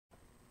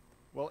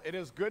Well, it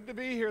is good to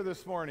be here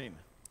this morning.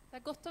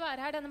 Det godt å være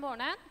her denne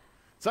morgenen.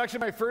 It's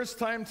actually my first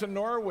time to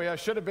Norway. I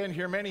should have been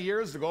here many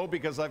years ago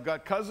because I've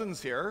got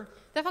cousins here.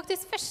 Det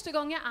faktisk første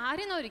gang jeg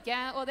i Norge,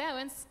 og det jo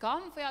en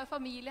skam, for jeg har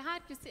familie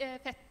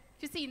her,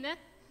 kusine.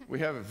 We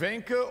have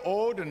Wenche,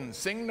 Odd, and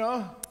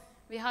Signe.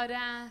 Vi har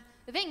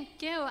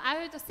Wenche og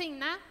Aud og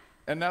Signe.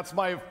 And that's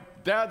my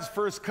dad's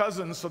first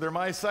cousins, so they're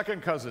my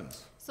second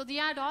cousins. Så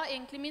de da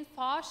egentlig min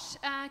fars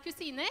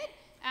kusiner,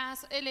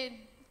 eller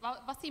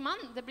hva sier man?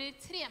 Det blir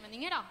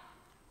tremenninger da.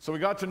 So we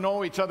got to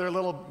know each other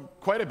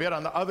quite a bit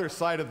on the other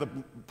side of the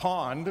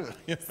pond.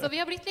 Så vi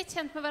har blitt litt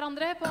kjent med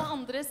hverandre på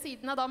andre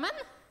siden av dammen.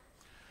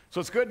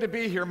 So it's good to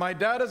be here. My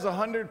dad is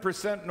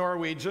 100%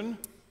 Norwegian.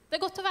 Det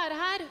godt å være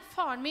her.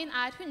 Faren min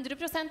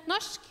 100%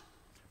 norsk.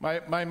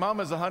 My mom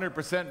is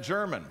 100%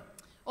 German.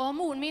 Og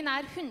moren min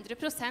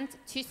 100%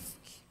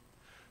 tysk.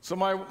 So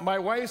my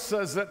wife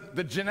says that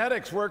the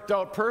genetics worked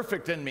out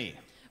perfect in me.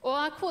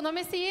 Og kona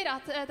mi sier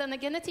at denne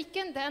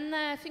genetikken, den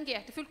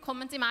fungerte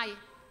fullkomment I meg.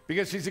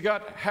 Because she's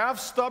got half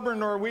stubborn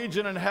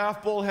Norwegian and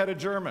half bullheaded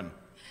German.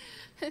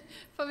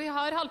 For vi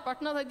har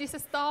halvparten av disse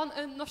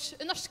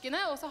norskene,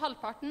 og så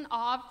halvparten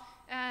av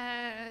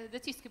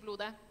det tyske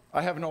blodet.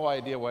 I have no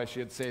idea why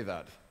she'd say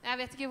that. Jeg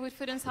vet ikke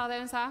hvorfor hun sa det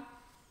hun sa.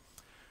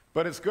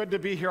 But it's good to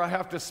be here. I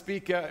have to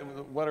speak at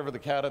whatever the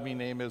academy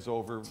name is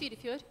over.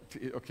 Tyrifjord.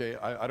 Okay,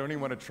 I don't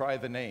even want to try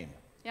the name.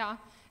 Ja,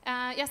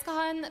 jeg skal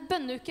ha en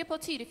bønneuke på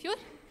Tyrifjord.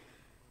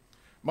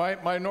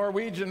 My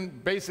Norwegian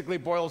basically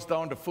boils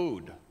down to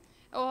food.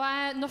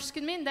 Og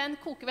norsken min, den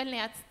koker vel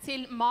ned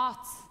til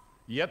mat.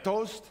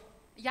 Geitost.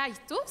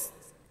 Geitost.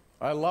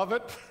 I love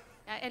it.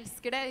 Jeg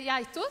elsker det.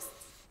 Geitost.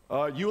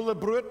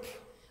 Julebrød.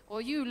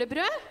 Og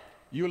julebrød.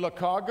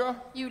 Julekake.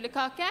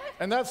 Julekake.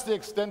 And that's the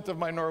extent of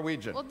my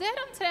Norwegian. Og det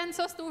omtrent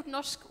så stort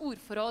norsk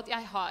ordforråd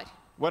jeg har.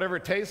 Whatever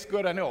tastes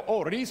good, I know.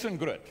 Oh,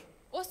 risengrøt.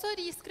 Og så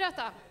risgrøt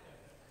da.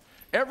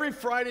 Every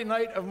Friday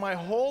night of my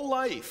whole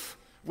life,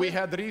 we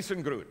had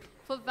risengrøt.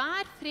 For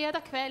hver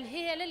fredag kveld,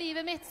 hele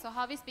livet mitt, så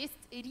har vi spist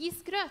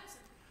risgrøt.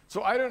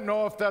 So I don't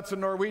know if that's a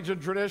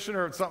Norwegian tradition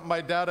or it's something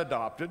my dad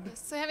adopted.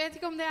 Så jeg vet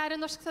ikke om det en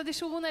norsk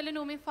tradisjon eller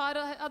noe min far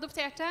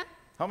adopterte.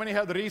 How many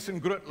had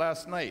risengrøt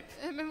last night?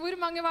 Men hvor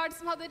mange var det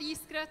som hadde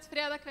risgrøt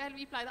fredag kveld?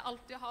 Vi pleide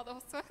alltid å ha det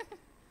også.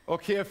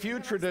 Okay, a few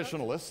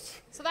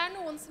traditionalists. Så det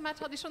noen som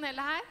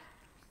tradisjonelle her.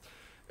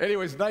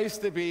 Anyways, nice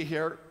to be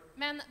here.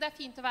 Men det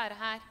fint å være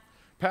her.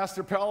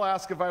 Pastor Pell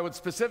asked if I would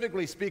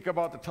specifically speak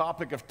about the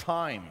topic of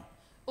time.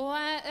 Og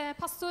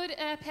pastor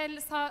Pell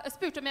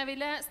spurte om jeg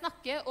ville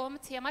snakke om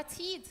temaet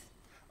tid.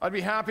 I'd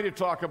be happy to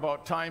talk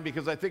about time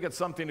because I think it's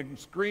something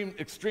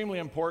extremely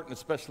important,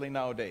 especially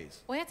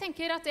nowadays. Og jeg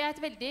tenker at det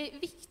et veldig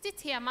viktig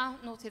tema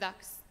nå til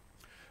dags.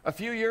 A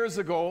few years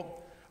ago,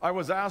 I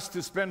was asked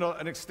to spend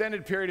an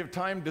extended period of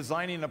time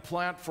designing a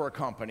plant for a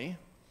company.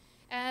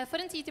 For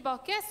en tid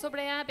tilbake så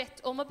ble jeg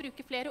bedt om å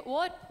bruke flere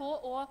år på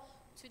å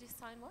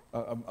design what?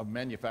 A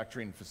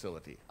manufacturing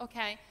facility.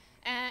 Okay.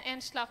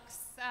 En slags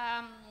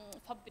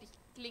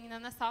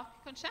fabrikklignende sak,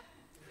 kanskje?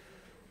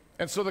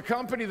 And so the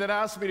company that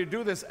asked me to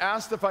do this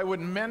asked if I would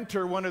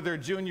mentor one of their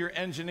junior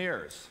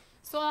engineers.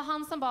 Så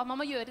han som ba meg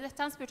om å gjøre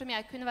dette, han spurte om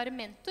jeg kunne være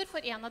mentor for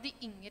en av de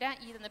yngre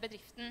I denne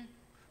bedriften.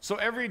 So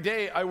every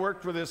day I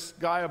worked with this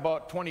guy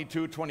about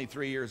 22,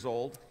 23 years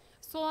old.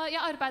 Så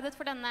jeg arbeidet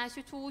for denne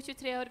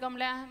 22-23 år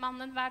gamle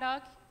mannen hver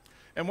dag.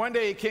 And one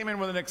day he came in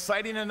with an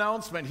exciting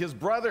announcement. His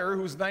brother,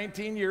 who's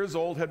 19 years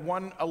old, had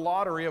won a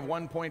lottery of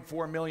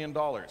 $1.4 million.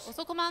 Og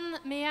så kom han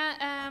med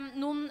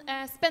noen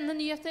spennende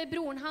nyheter.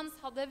 Broren hans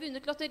hadde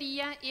vunnet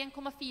lotteriet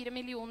 $1,4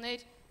 millioner.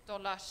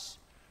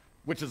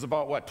 Which is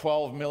about, what,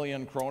 12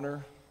 million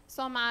kroner?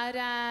 Som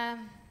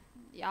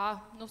ja,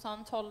 noe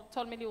sånn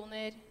 12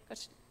 millioner,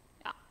 kanskje,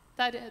 ja,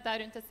 der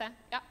rundt et sted,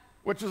 ja.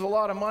 Which is a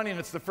lot of money, and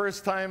it's the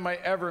first time I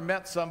ever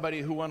met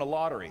somebody who won a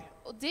lottery.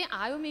 Og det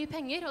jo mye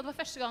penger, og det var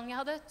første gang jeg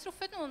hadde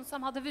truffet noen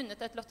som hadde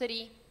vunnet et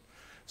lotteri.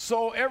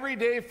 So every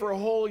day for a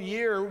whole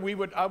year,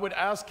 I would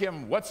ask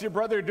him, what's your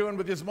brother doing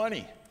with his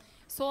money?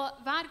 Så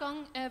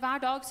hver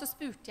dag så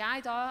spurte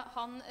jeg da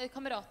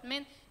kameraten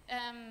min,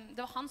 det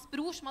var hans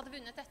bror som hadde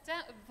vunnet dette,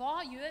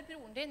 hva gjør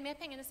broren din med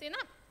pengene sine?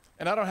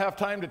 And I don't have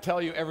time to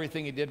tell you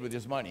everything he did with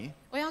his money.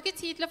 Og jeg har ikke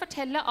tid til å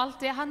fortelle alt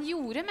det han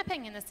gjorde med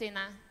pengene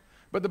sine.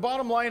 But the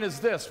bottom line is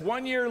this.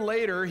 1 year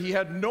later, he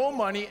had no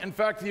money. In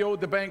fact, he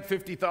owed the bank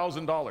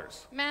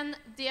 $50,000. Men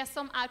det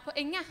som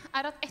poenget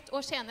at ett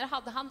år senere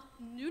hadde han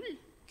 0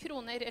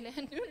 kroner, eller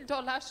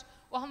 $0,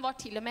 og han var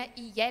til og med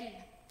I gjeld.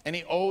 And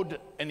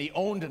he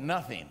owned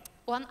nothing.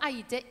 Og han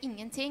eide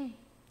ingenting.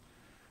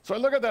 So I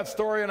look at that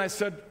story and I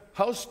said,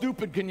 how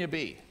stupid can you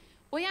be?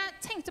 Og jeg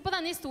tenkte på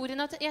denne historien,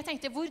 at jeg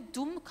tenkte, hvor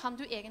dum kan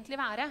du egentlig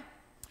være?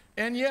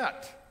 And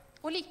yet,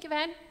 og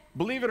likevel,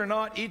 believe it or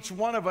not, each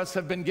one of us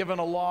have been given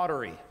a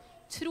lottery.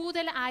 Tro det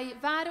eller ei,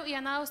 hver og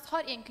en av oss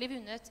har egentlig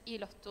vunnet I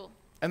lotto.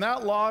 And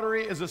that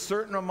lottery is a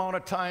certain amount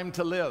of time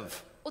to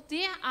live. Og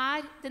det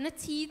denne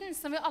tiden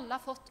som vi alle har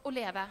fått å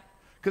leve.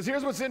 Because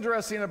here's what's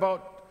interesting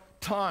about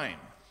time.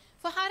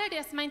 For her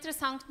det som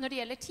interessant når det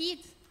gjelder tid.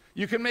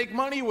 You can make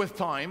money with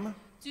time.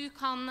 Du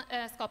kan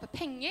skape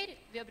penger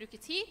ved å bruke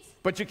tid,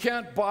 but you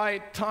can't buy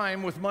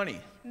time with money.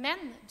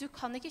 men du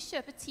kan ikke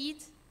kjøpe tid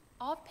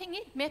av penger,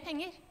 med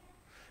penger.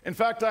 In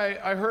fact,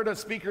 I heard a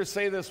speaker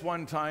say this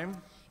one time.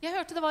 Jeg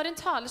hørte det var en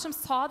taler som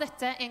sa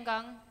dette en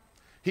gang.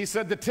 He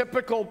said the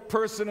typical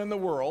person in the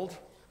world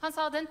Han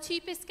sa den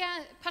typiske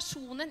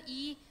personen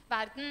i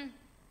verden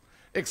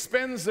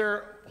expends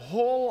their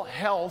whole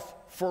health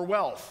for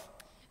wealth.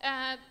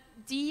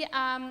 de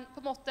på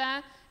en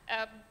måte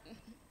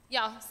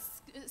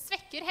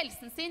svekker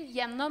helsen sin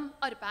gjennom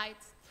arbeid.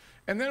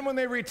 And then when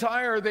they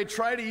retire, they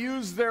try to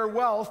use their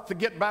wealth to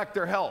get back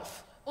their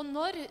health. Og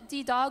når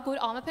de da går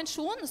av med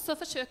pensjon, så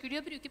forsøker de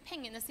å bruke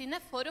pengene sine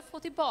for å få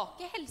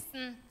tilbake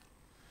helsen.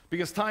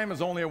 Because time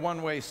is only a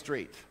one-way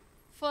street.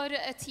 For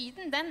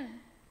tiden,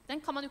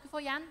 den kan man jo ikke få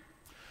igjen.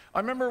 I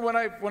remember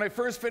when I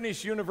first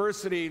finished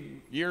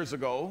university years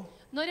ago,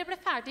 Når jeg ble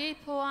ferdig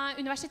på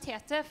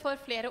universitetet for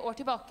flere år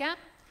tilbake,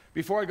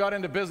 before I got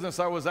into business,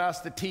 I was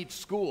asked to teach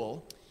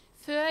school.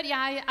 før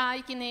jeg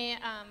gikk inn i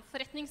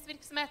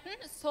forretningsvirksomheten,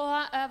 så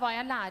var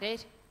jeg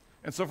lærer.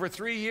 And so for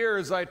 3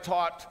 years, I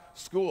taught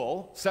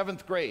school,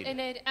 7th grade.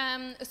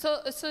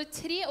 Så i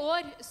 3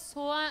 år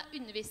så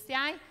underviste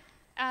jeg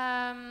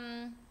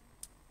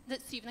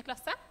 7.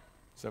 klasse.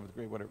 7th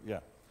grade, whatever,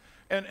 yeah.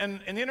 And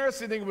the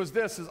interesting thing was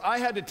this, is I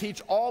had to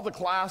teach all the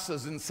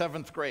classes in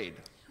 7th grade.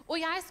 Og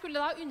jeg skulle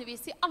da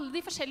undervise i alle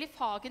de forskjellige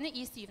fagene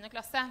i 7.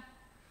 klasse.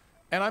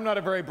 And I'm not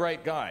a very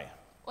bright guy.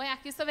 Og jeg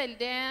ikke så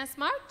veldig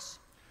smart.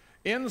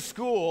 In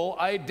school,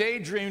 I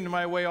daydreamed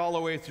my way all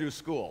the way through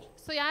school.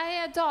 Så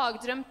jeg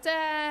dagdrømte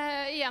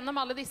gjennom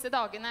alle disse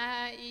dagene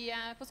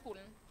på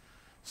skolen.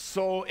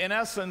 So in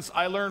essence,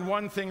 I learned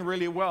one thing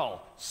really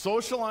well,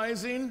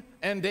 socializing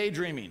and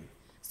daydreaming.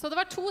 Så det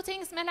var 2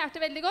 ting som jeg lærte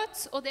veldig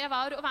godt, og det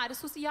var å være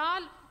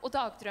sosial og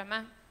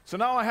dagdrømme. So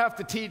now I have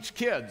to teach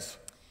kids.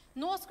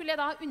 Nå skulle jeg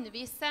da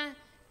undervise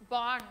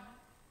barn.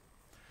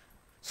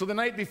 So the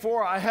night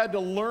before, I had to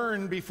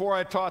learn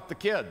before I taught the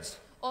kids.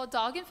 Og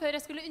dagen før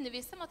jeg skulle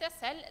undervise, måtte jeg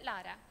selv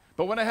lære.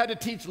 But when I had to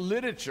teach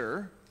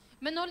literature,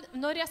 Men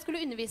når jeg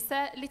skulle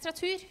undervise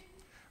litteratur,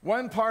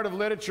 one part of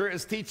literature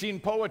is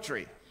teaching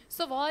poetry.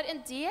 så var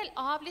en del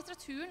av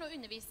litteraturen å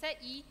undervise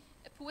i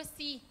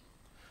poesi.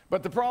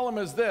 But the problem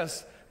is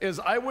this, is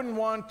I wouldn't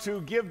want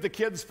to give the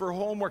kids for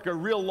homework a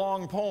real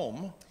long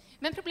poem.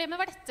 Men problemet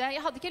var dette,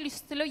 jeg hadde ikke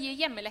lyst til å gi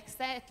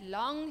hjemmelekse et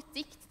langt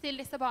dikt til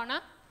disse barna.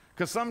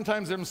 Because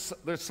sometimes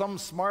there's some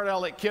smart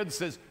aleck kid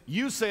says,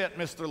 you say it,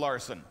 Mr.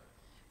 Larsen.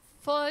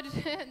 For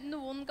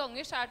noen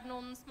ganger så det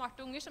noen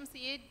smarte unger som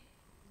sier,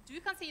 du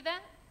kan si det,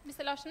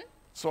 Mr. Larsen.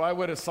 So I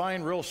would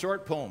assign real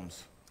short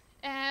poems.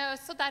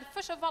 Så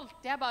derfor så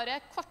valgte jeg bare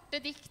korte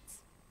dikt.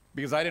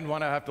 Because I didn't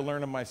want to have to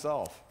learn them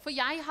myself. For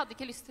jeg hadde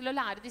ikke lyst til å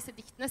lære disse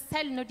diktene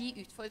selv når de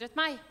utfordret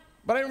meg.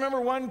 But I remember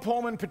one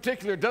poem in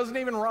particular, it doesn't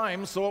even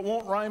rhyme, so it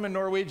won't rhyme in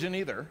Norwegian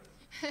either.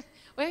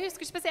 Og jeg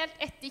husker spesielt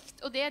et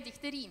dikt, og det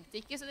diktet rimte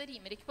ikke, så det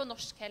rimer ikke på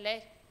norsk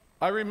heller.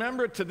 I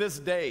remember it to this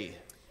day.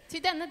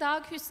 Til denne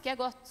dag husker jeg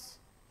godt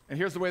And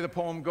here's the way the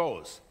poem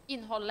goes.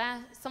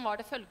 innholdet som var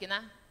det følgende.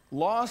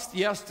 Lost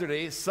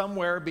yesterday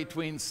somewhere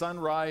between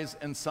sunrise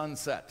and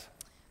sunset.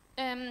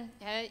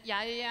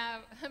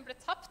 Jeg ble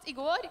tapt i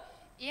går,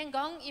 en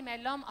gang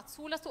imellom at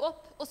sola stod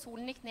opp og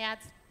solen gikk ned.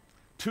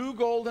 2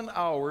 golden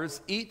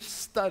hours, each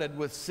studded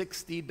with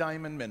 60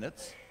 diamond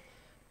minutes.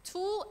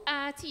 2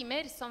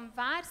 timer som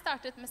hver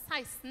startet med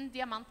 16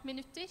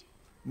 diamantminutter.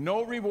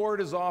 No reward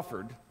is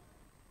offered.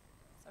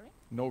 Sorry.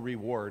 No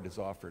reward is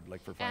offered,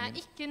 like for finding.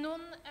 Ikke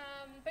noen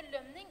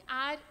belønning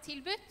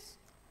tilbudt,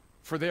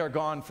 For they are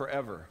gone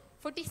forever.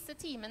 for disse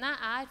timene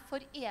for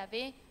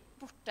evig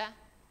borte.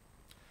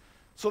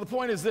 So the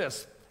point is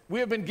this. We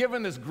have been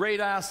given this great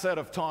asset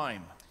of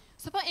time.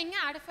 Så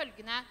poenget det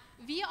følgende.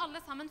 Vi har alle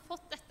sammen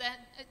fått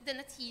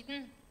denne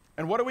tiden.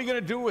 And what are we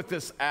going to do with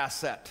this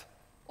asset?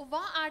 Og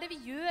hva det vi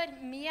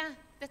gjør med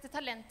dette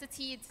talentet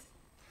tid?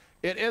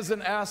 It is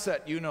an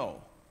asset, you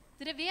know.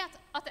 Dere vet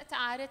at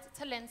dette et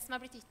talent som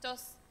blitt gitt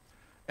oss.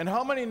 And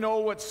how many know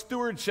what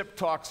stewardship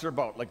talks are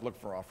about? Like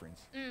look for offerings.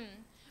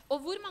 Og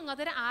hvor mange av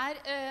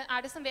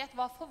dere det som vet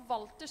hva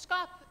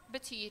forvalterskap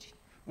betyr?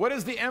 What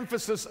is the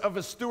emphasis of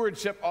a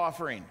stewardship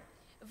offering?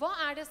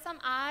 Hva det som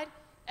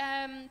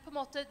på en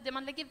måte det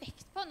man legger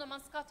vekt på når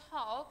man skal ta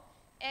opp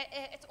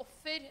et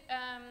offer,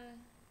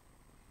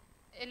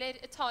 eller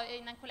ta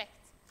inn en kollekt?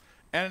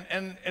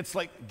 And it's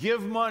like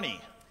give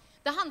money.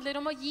 Det handler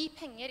om å gi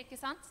penger, ikke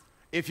sant?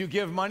 If you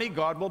give money,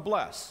 God will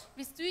bless.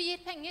 Hvis du gir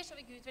penger, så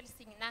vil Gud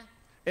velsigne.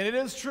 And it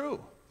is true.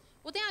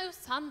 Og det jo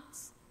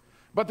sant.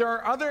 But there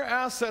are other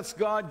assets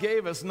God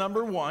gave us.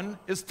 Number 1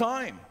 is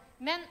time.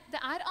 Men det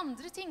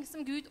andre ting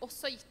som Gud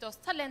også har gitt oss,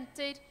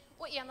 talenter,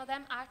 og en av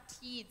dem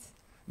tid.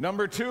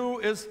 Number 2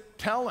 is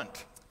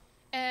talent.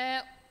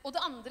 Og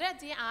det andre,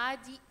 det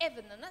de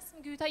evnene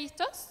som Gud har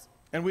gitt oss.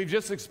 And we've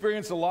just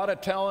experienced a lot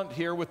of talent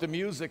here with the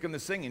music and the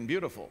singing.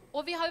 Beautiful.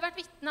 Og vi har jo vært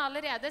vitne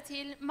allerede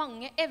til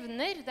mange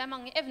evner. Det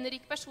mange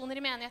evnerike personer i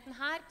menigheten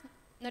her,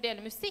 når det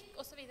gjelder musikk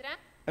og så videre.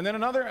 And then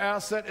another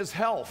asset is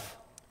health.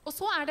 Og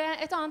så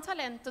det et annet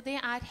talent, og det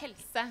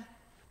helse.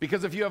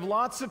 Because if you have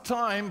lots of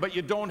time but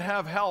you don't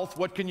have health,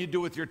 what can you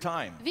do with your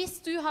time? Hvis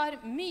du har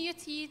mye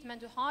tid, men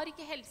du har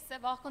ikke helse,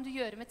 hva kan du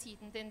gjøre med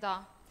tiden din da?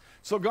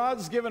 So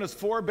God's given us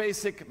 4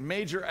 basic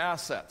major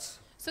assets: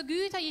 Så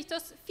Gud har gitt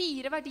oss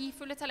 4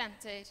 verdifulle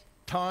talenter.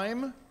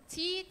 time,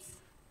 Tid,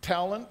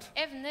 talent,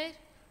 evner,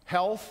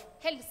 health,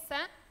 helse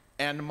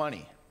and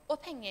money. og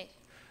penger.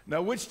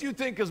 Now, which do you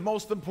think is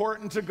most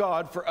important to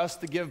God for us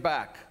to give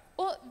back?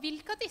 Og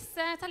hvilke av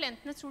disse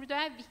talentene tror du det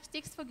er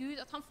viktigst for Gud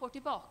at han får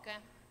tilbake?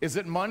 Is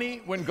it money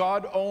when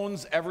God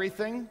owns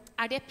everything?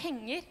 Er det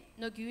penger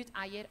når Gud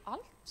eier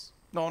alt?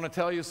 No, I want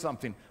to tell you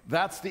something.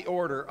 That's the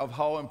order of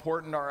how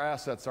important our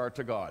assets are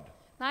to God.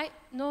 Nei,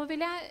 nå vil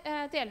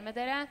jeg dele med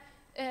dere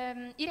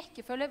i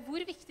rekkefølge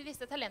hvor viktig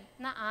disse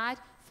talentene er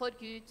for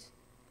Gud.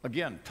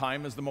 Again,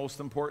 time is the most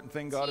important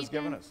thing God has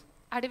given Tiden us.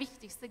 er det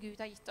viktigste Gud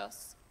har gitt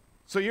oss.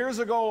 So years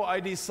ago, I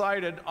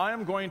decided I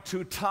am going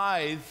to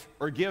tithe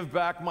or give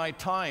back my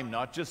time,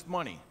 not just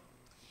money.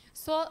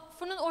 Så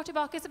for noen år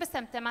tilbake så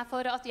bestemte jeg meg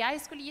for at jeg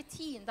skulle gi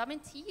tiende av min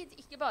tid,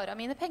 ikke bare av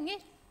mine penger.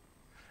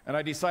 And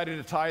I decided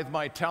to tithe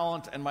my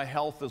talent and my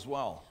health as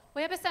well.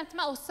 Og jeg bestemte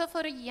meg også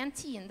for å gi en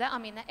tiende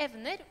av mine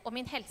evner og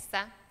min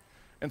helse.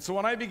 And so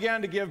when I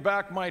began to give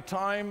back my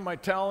time, my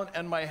talent,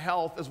 and my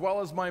health, as well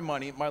as my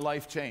money, my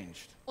life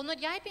changed. Og når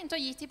jeg begynte å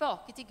gi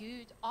tilbake til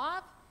Gud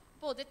av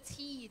både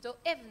tid og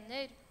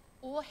evner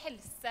og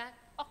helse,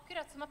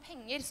 akkurat som av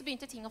penger, så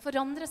begynte ting å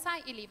forandre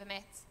seg i livet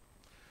mitt.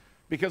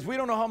 Because we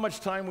don't know how much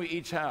time we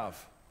each have.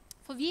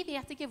 For vi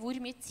vet ikke hvor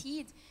mye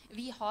tid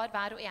vi har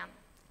hver og en.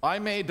 I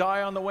may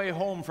die on the way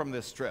home from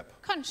this trip.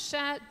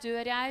 Kanskje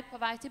dør jeg på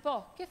vei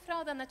tilbake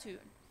fra denne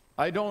turen.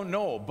 I don't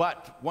know,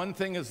 but one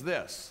thing is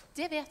this.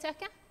 Det vet jeg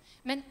ikke.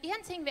 Men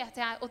en ting vet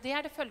jeg, og det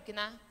er det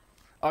følgende.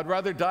 I'd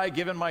rather die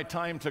giving my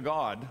time to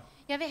God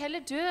Jeg vil heller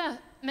dø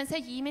mens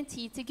jeg gir min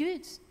tid til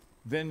Gud,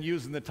 than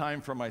using the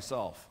time for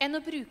myself. enn å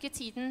bruke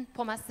tiden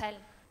på meg selv.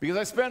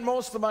 Because I spend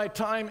most of my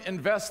time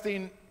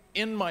investing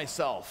in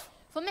myself.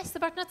 For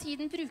mesteparten av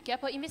tiden bruker jeg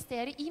på å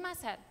investere i meg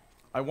selv.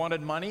 I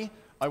wanted money,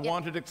 I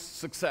wanted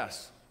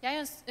success, Jeg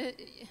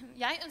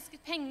ønsket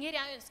penger,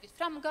 jeg ønsket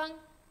framgang,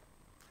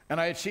 and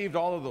I achieved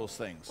all of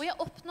those things. og jeg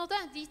oppnådde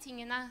de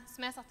tingene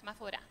som jeg satte meg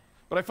fore.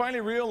 But I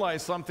finally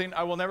realized something: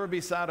 I will never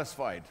be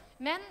satisfied.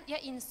 Men jeg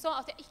innså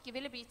at jeg ikke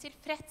ville bli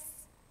tilfreds.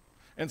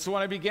 And so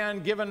when I began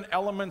giving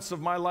elements of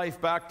my life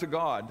back to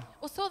God,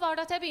 Og så var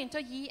det at jeg begynte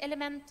å gi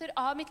elementer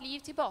av mitt liv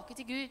tilbake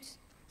til Gud.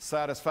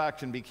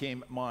 satisfaction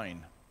became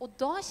mine. Og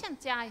da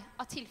kjente jeg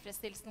at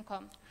tilfredsstillelsen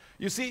kom.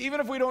 You see, even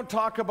if we don't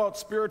talk about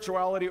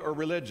spirituality or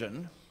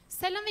religion,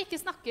 Selv om vi ikke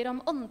snakker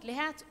om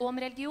åndelighet og om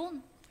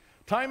religion,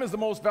 time is the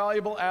most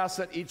valuable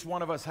asset each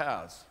one of us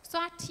has. så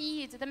er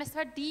tid det mest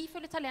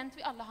verdifulle talent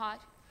vi alle har.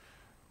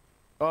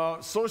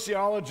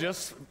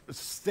 Sociologists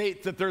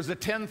state that there's a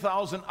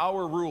 10,000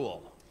 hour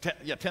rule.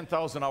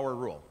 10,000 hour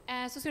rule.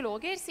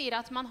 Sosiologer sier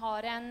at man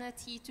har en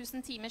 10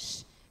 000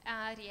 timers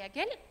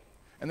regel,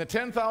 And the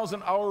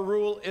 10,000 hour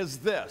rule is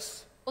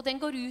this. og den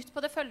går ut på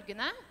det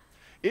følgende.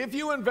 If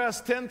you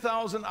invest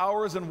 10,000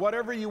 hours in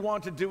whatever you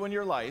want to do in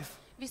your life,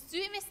 Hvis du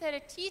investerer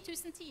 10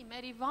 000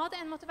 timer i hva det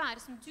enn måtte være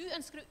som du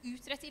ønsker å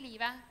utrette i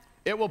livet,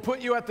 it will put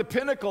you at the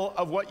pinnacle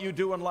of what you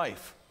do in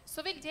life.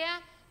 så vil det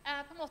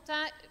på en måte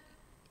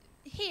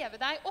heve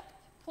deg opp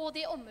på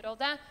det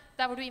området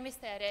der hvor du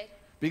investerer.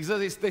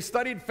 Because they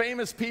studied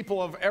famous people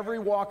of every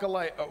walk of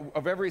life,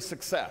 of every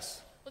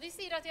success. Og de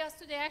sier at de har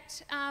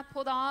studert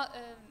på da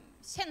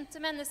kjente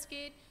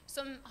mennesker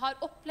som har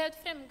opplevd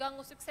fremgang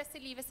og suksess i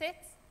livet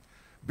sitt.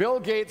 Bill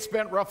Gates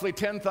spent roughly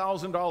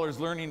 $10,000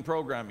 learning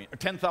programming, or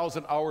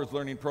 10,000 hours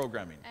learning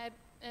programming.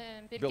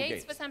 Bill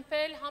Gates for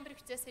eksempel, han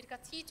brukte ca.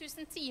 10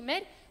 000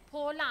 timer på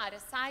å lære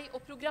seg å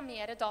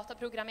programmere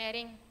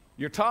dataprogrammering.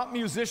 Your top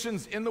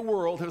musicians in the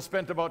world have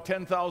spent about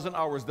 10,000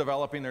 hours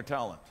developing their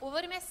talent. Og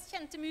våre mest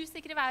kjente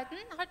musikere i verden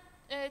har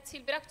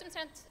tilbrakt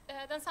omtrent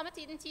den samme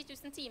tiden, 10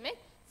 000 timer,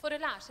 for å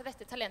lære seg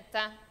dette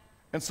talentet.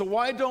 And so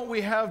why don't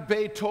we have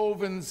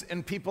Beethovens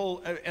and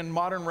people and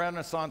modern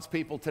Renaissance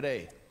people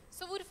today?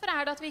 Så hvorfor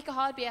er det at vi ikke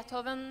har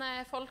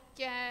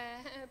Beethoven-folk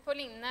på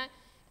lignende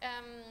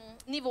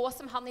nivå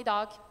som han i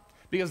dag?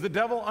 Because the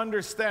devil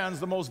understands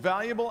the most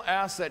valuable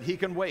asset he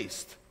can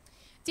waste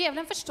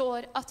Djevelen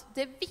forstår at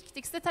det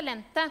viktigste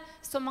talentet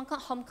som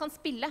han kan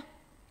spille,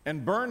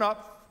 and burn up,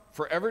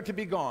 forever to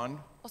be gone,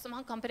 og som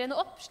han kan brenne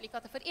opp slik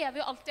at det for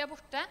evig og alltid er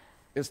borte,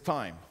 is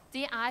time.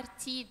 det er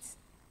tid.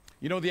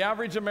 You know, the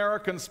average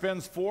American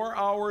spends 4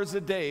 hours a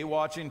day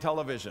watching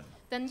television.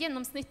 Den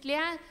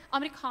gjennomsnittlige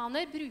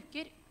amerikaner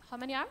bruker how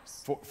many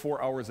hours?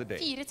 4 hours a day.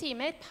 4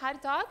 timer per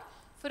dag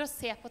for å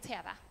se på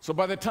TV. So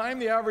by the time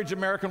the average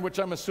American, which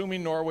I'm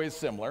assuming Norway is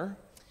similar,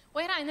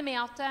 Og jeg regner med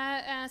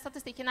at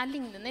statistikken er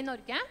lignende i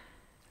Norge.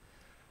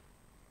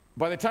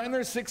 by the time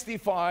they're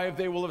 65,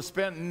 they will have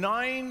spent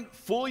 9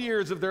 full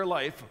years of their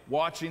life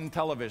watching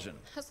television.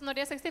 Så når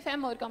de er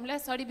 65 år gamle,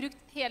 så har de brukt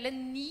hele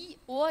 9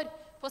 år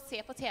på å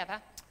se på TV.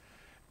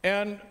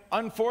 And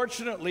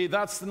unfortunately,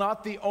 that's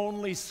not the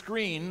only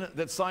screen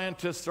that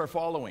scientists are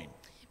following.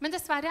 Men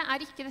dessverre er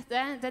ikke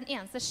dette den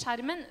eneste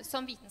skjermen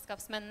som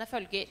vitenskapsmennene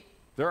følger.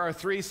 There are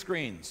 3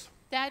 screens.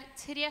 Det er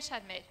 3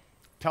 skjermer.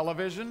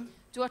 Television,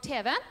 Du har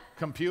TV,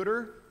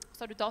 computer, så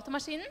har du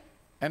datamaskinen,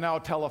 and now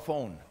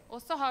telephone.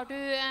 og så har du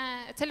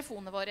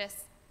telefonene våre.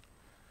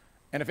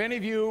 And if any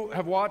of you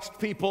have watched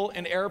people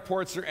in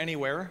airports or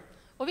anywhere,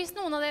 Og hvis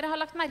noen av dere har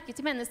lagt merke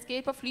til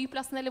mennesker på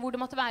flyplassen eller hvor det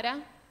måtte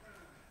være,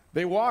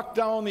 they walk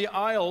down the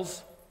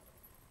aisles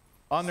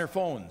on their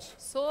phones.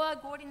 så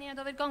går de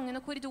nedover gangene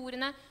og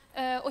korridorene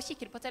og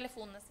kikker på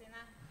telefonene sine.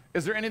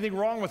 Is there anything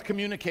wrong with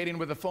communicating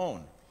with a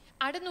phone?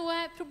 Er det noe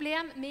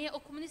problem med å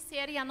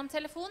kommunisere gjennom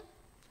telefon?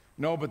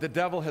 No, but the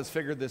devil has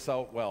figured this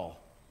out well.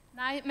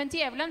 Nei, men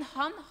djevelen,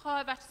 han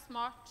har vært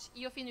smart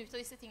i å finne ut av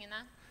disse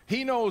tingene.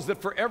 He knows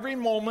that for every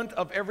moment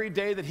of every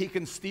day that he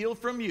can steal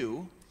from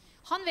you,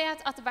 Han vet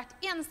at hvert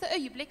eneste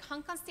øyeblikk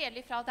han kan stjele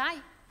ifra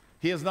deg,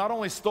 he has not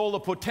only stole the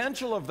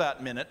potential of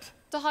that minute,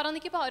 da har han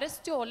ikke bare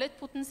stjålet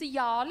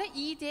potensialet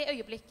i det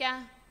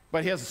øyeblikket,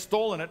 but he has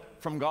stolen it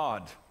from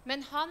God.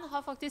 men han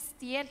har faktisk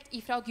stjelt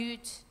ifra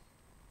Gud.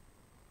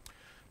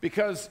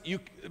 Because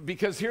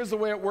here's the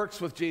way it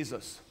works with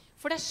Jesus.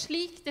 For det er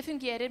slik det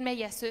fungerer med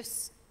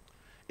Jesus.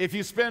 If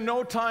you spend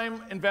no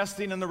time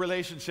investing in the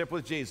relationship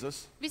with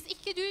Jesus, Hvis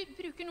ikke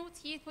du bruker noe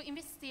tid på å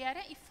investere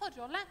i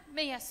forholdet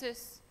med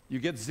Jesus, you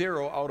get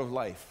 0 out of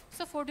life.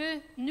 så får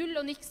du null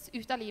og niks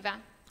ut av livet.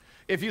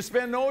 If you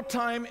spend no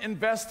time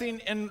investing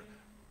in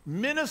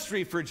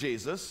ministry for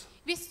Jesus,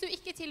 Hvis du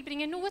ikke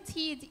tilbringer noe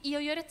tid i å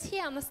gjøre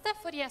tjeneste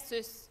for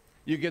Jesus,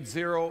 you get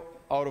 0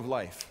 out of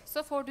life.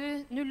 så får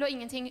du null og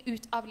ingenting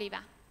ut av livet.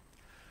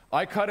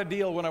 I cut a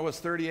deal when I was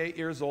 38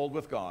 years old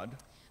with God.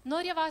 Når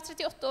jeg var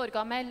 38 år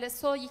gammel,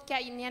 så gikk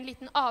jeg inn i en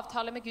liten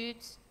avtale med Gud.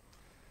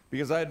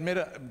 Because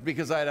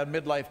I had a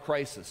midlife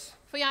crisis.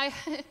 For jeg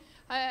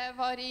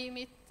var i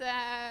min,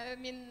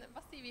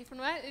 hva sier vi for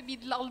noe,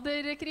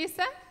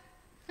 middelalderkrise.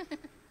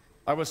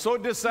 I was so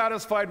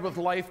dissatisfied with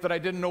life that I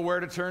didn't know where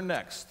to turn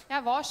next.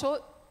 Jeg var så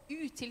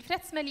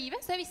utilfreds med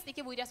livet, så jeg visste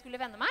ikke hvor jeg skulle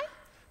vende meg.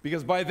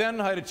 Because by then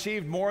I had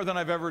achieved more than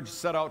I've ever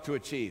set out to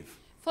achieve.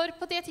 For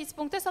på det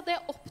tidspunktet så hadde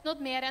jeg oppnådd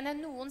mer enn jeg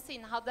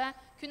noensinne hadde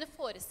kunne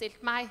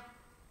forestilt meg.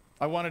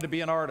 I wanted to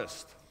be an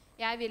artist.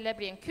 Jeg ville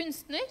bli en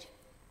kunstner,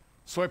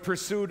 So I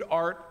pursued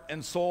art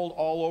and sold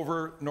all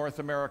over North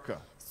America.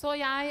 så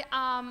jeg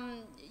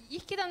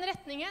gikk i den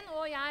retningen,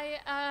 og jeg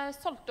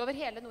solgte over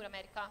hele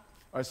Nord-Amerika.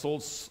 I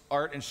sold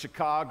art in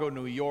Chicago,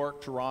 New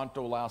York,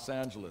 Toronto, Los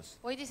Angeles.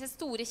 Og i disse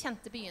store,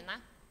 kjente byene.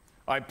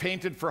 I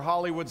painted for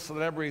Hollywood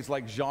celebrities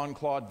like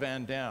Jean-Claude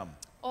Van Damme.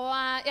 Og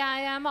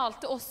jeg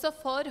malte også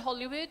for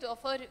Hollywood og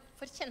for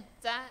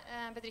kjente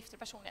bedrifter og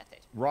personligheter.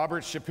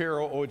 Robert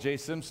Shapiro, O.J.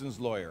 Simpson's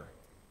lawyer.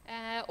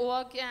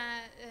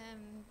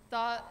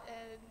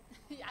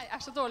 Jeg er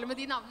så dårlig med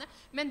de navnene,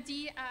 men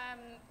de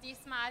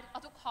som er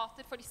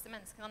advokater for disse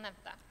menneskene han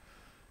nevnte.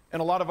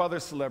 And a lot of other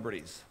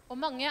celebrities. Og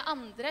mange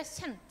andre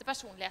kjente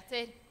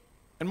personligheter.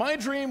 And my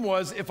dream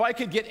was if I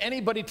could get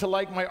anybody to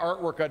like my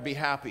artwork, I'd be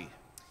happy.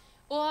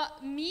 Og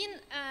min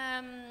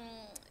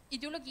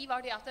ideologi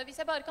var det at hvis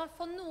jeg bare kan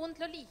få noen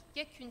til å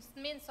like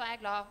kunsten min, så er jeg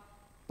glad.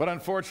 But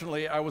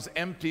unfortunately, I was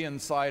empty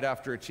inside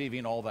after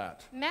achieving all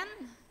that. Men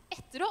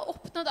etter å ha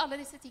oppnådd alle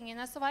disse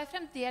tingene, så var jeg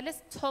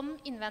fremdeles tom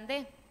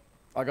innvendig.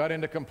 I got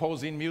into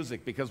composing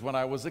music because when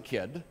I was a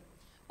kid,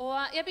 Og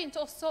jeg begynte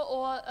også å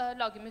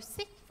lage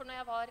musikk, for når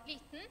jeg var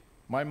liten,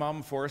 my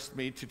mom forced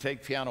me to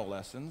take piano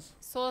lessons.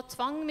 så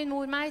tvang min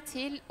mor meg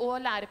til å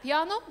lære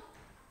piano.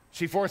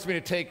 She forced me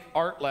to take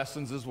art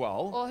lessons as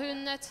well. Og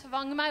hun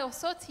tvang meg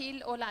også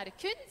til å lære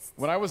kunst.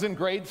 When I was in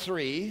grade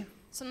 3,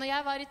 Så når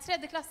jeg var i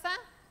 3. klasse,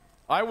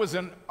 I was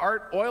in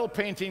art oil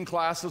painting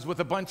classes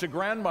with a bunch of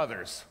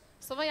grandmothers.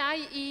 så var jeg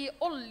i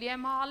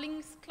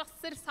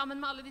oljemalingsklasser sammen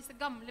med alle disse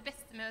gamle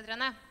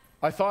bestemødrene.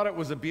 I thought it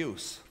was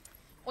abuse.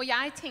 Og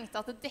jeg tenkte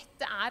at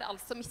dette er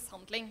altså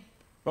mishandling.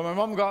 But my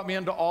mom got me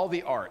into all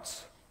the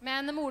arts.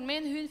 Men moren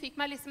min, hun fikk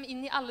meg liksom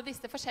inn i alle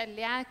disse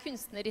forskjellige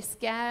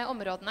kunstneriske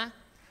områdene.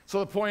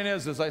 So the point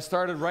is I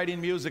started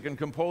writing music and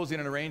composing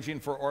and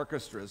arranging for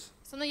orchestras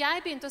Så når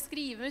jeg begynte å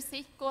skrive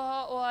musikk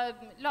og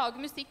lage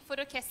musikk for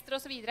orkester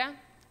og så videre,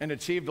 and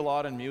achieved a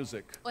lot in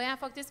music og jeg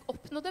faktisk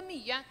oppnådde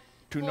mye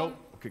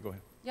go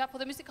ahead. på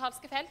det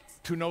musikalske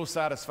felt, To no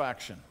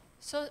satisfaction.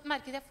 så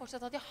merket jeg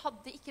fortsatt at jeg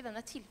hadde ikke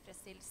denne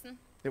tilfredsstillelsen.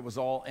 It was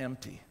all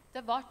empty.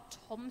 Det var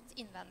tomt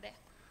innvendig.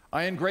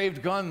 I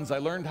engraved guns. I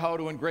learned how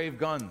to engrave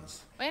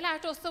guns. Og jeg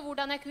lærte også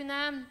hvordan jeg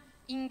kunne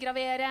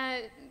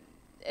inngravere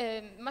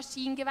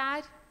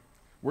maskingevær,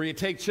 Where you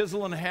take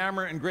chisel and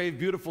hammer and engrave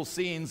beautiful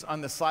scenes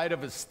on the side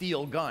of a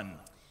steel gun.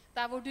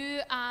 der hvor du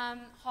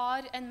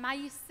har en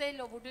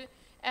meisel, og hvor du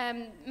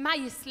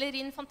meisler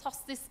inn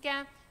fantastiske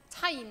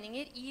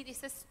tegninger i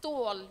disse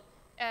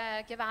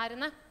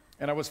stålgeværene.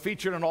 And I was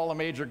featured in all the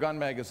major gun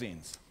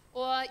magazines.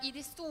 Og i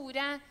de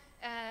store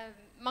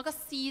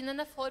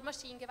magasinene for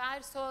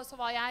maskingevær, så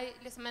var jeg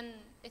liksom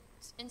et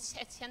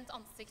kjent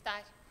ansikt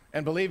der.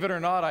 And believe it or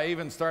not, I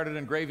even started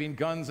engraving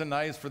guns and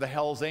knives for the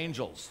Hells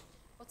Angels.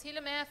 Og til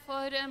og med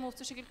for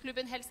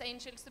motorsykkelklubben Hells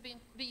Angels så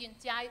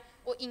begynte jeg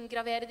å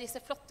inngravere disse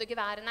flotte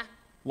geværene.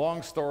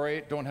 Long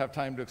story, don't have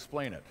time to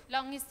explain it.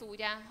 Lang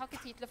historie. Har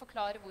ikke tid til å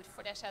forklare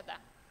hvorfor det skjedde.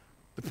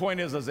 The point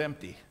is, I was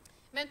empty.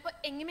 Men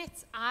poenget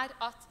mitt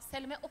at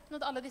selv om jeg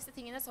oppnådde alle disse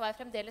tingene, så var jeg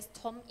fremdeles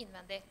tom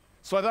innvendig.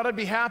 So I thought I'd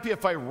be happy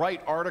if I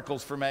write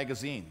articles for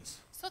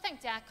magazines. Så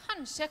tenkte jeg,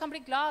 kanskje jeg kan bli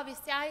glad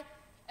hvis jeg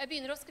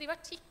begynner å skrive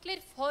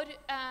artikler for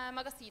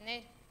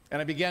magasiner.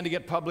 And I began to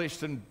get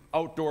published in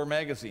outdoor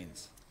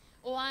magazines.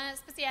 Og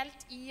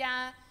spesielt i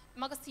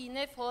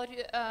magasiner for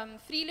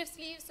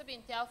friluftsliv så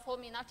begynte jeg å få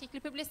mine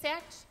artikler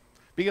publisert.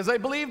 Because I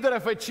believed that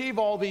if I achieve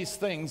all these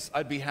things,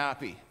 I'd be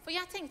happy. For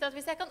jeg tenkte at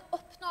hvis jeg kan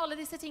oppnå alle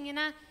disse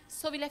tingene,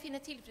 så vil jeg finne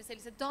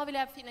tilfredsstillelse. Da vil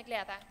jeg finne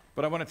glede.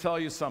 But I want to tell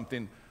you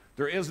something.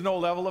 There is no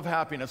level of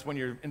happiness when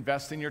you're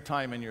investing your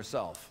time in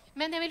yourself.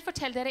 Men jeg vil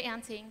fortelle dere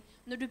en ting.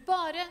 Når du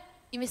bare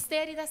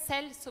investerer i deg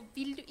selv, så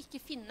vil du ikke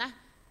finne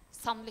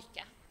sann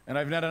lykke. And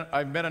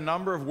I've met a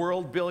number of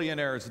world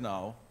billionaires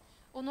now.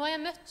 Og nå har jeg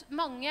møtt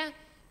mange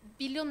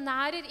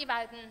billionærer i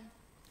verden.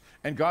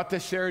 And got to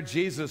share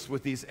Jesus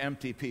with these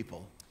empty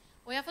people.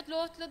 Og jeg har fått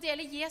lov til å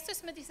dele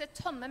Jesus med disse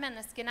tomme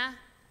menneskene.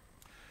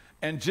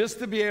 And just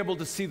to be able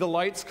to see the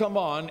lights come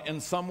on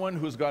in someone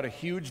who's got a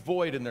huge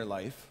void in their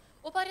life.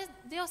 Og bare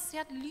det å se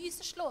at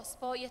lyset slås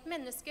på i et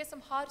menneske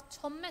som har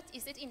tomhet i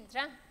sitt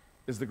indre,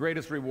 Is the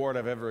greatest reward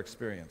I've ever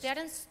experienced. det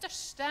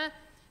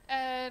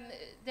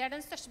er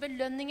den største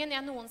belønningen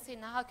jeg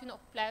noensinne har kunnet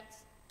opplevd.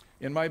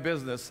 In my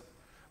business,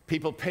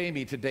 people pay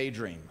me to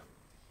daydream.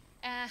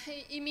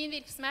 I min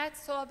virksomhet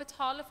så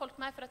betaler folk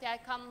meg for at jeg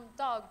kan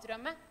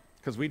dagdrømme.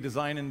 Because we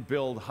design and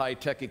build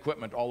high-tech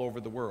equipment all over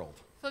the world.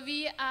 For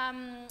vi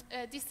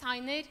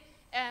designer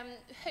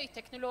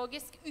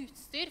høyteknologisk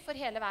utstyr for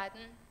hele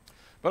verden.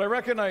 But I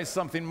recognize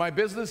something. My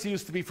business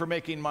used to be for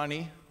making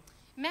money.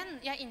 Men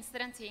jeg innser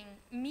en ting.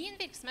 Min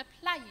virksomhet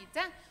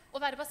pleide å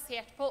være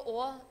basert på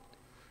å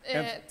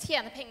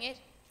tjene penger.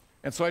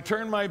 And so I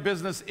turned my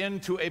business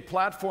into a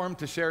platform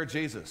to share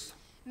Jesus.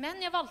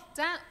 Men jeg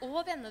valgte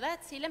å vende det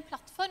til en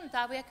plattform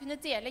der hvor jeg kunne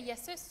dele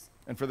Jesus.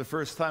 And for the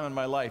first time in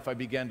my life, I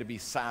began to be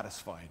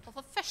satisfied. Og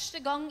for første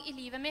gang i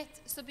livet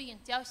mitt så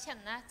begynte jeg å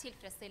kjenne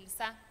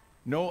tilfredsstillelse.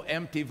 No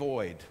empty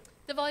void.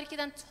 Det var ikke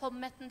den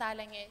tomheten der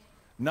lenger.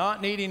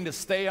 Not needing to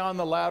stay on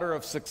the ladder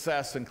of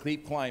success and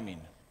keep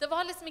climbing. Det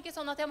var liksom ikke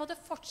sånn at jeg måtte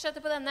fortsette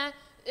på denne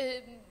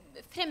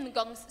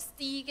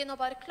fremgangsstigen og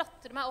bare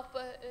klatre meg opp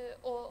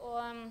og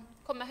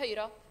komme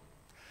høyere opp.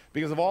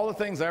 Because of all the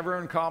things I've ever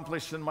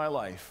accomplished in my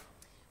life,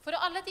 For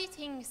alle de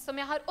ting som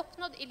jeg har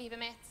oppnådd i livet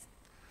mitt,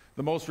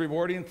 the most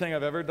rewarding thing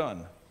I've ever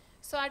done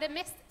så er det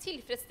mest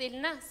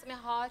tilfredsstillende som jeg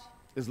har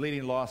is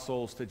leading lost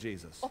souls to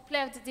Jesus.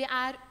 opplevd, det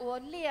er å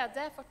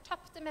lede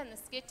fortapte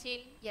mennesker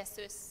til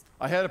Jesus.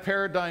 I had a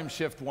paradigm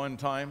shift one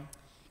time.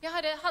 Jeg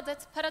hadde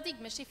et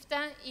paradigmeskifte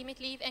i mitt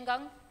liv en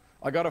gang.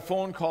 I got a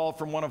phone call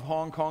from one of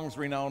Hong Kong's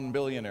renowned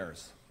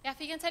billionaires. Jeg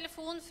fikk en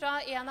telefon fra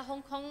en av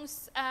Hong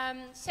Kongs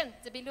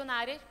kjente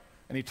billionærer.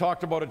 And he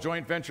talked about a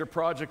joint venture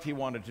project he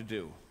wanted to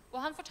do.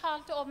 Og han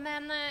fortalte om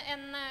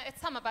et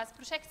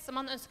samarbeidsprosjekt som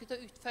han ønsket å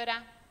utføre.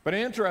 But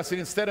interesting,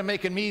 instead of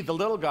making me, the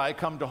little guy,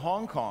 come to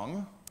Hong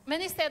Kong,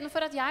 Men istedenfor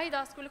at jeg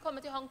da skulle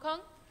komme til Hong Kong,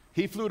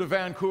 he flew to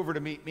Vancouver to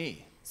meet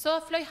me. så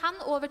fløy han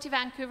over til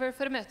Vancouver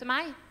for å møte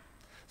meg.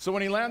 So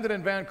when he landed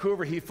in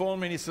Vancouver, he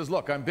phoned me and he says,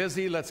 look, I'm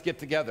busy, let's get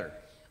together.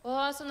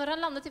 Og så når han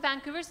landet i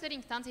Vancouver, så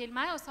ringte han til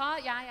meg og sa,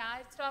 jeg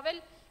er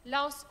travel,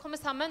 la oss komme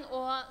sammen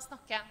og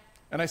snakke.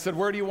 And I said,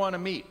 where do you want to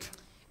meet?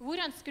 Hvor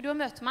ønsker du å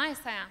møte meg,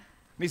 sa jeg.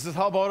 And he says,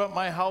 how about at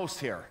my house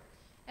here?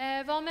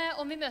 Hva med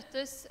om vi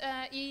møtes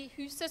i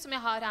huset som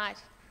jeg har her?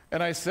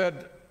 And I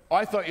said,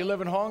 I thought you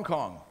live in Hong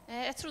Kong.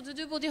 Jeg trodde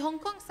du bodde i Hong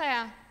Kong, sa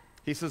jeg.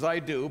 He says, I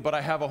do, but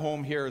I have a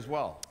home here as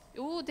well.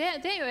 Jo,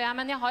 det gjør jeg,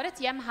 men jeg har et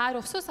hjem her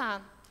også, sa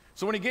han.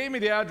 So when he gave me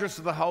the address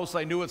of the house,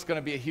 I knew it's going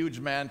to be a huge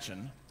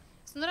mansion.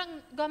 Så når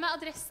han ga meg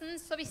adressen,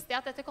 så visste jeg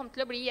at dette kom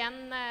til å bli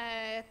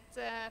et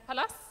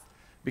palass.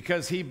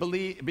 Because he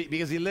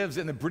lives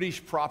in the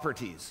British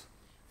properties.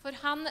 For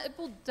han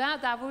bodde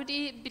der hvor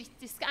de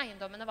britiske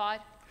eiendommene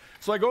var.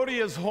 So I go to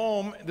his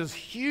home, this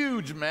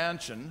huge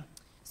mansion.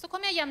 Så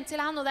kom jeg hjem til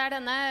han, og det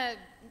er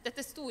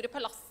dette store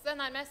palasset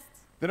nærmest.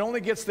 That only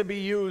gets to be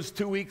used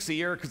 2 weeks a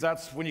year because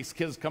that's when his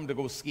kids come to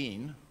go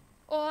skiing.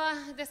 Og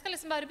det skal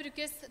liksom bare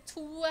brukes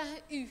 2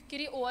 uker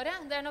i året.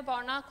 Det er når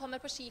barna kommer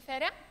på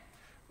skiferie.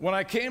 When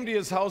I came to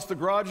his house, the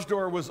garage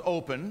door was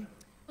open.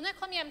 Og når jeg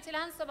kom hjem til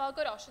han, så var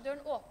garasjedøren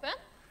åpen.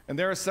 And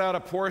there sat a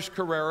Porsche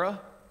Carrera,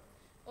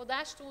 Og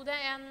der sto det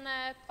en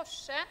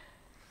Porsche,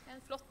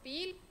 en flott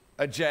bil,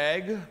 a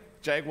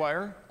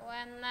Jaguar, og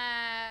en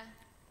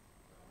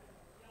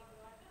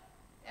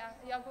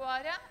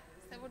Jaguar, ja.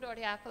 Se hvor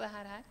dårlig jeg er på det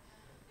her.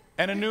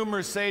 and a new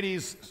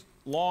Mercedes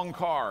long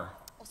car.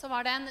 Og så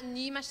var det en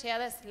ny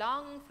Mercedes,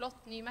 lang,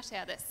 flott ny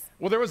Mercedes.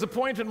 Well, there was a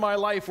point in my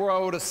life where I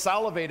would have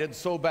salivated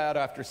so bad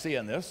after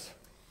seeing this.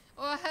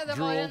 Og det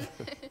var en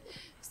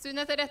stund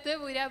etter dette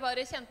hvor jeg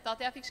bare kjente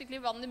at jeg fikk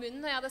skikkelig vann i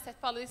munnen når jeg hadde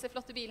sett på alle disse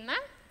flotte bilene.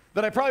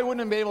 That I probably wouldn't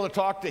have been able to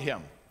talk to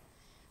him.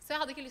 Så jeg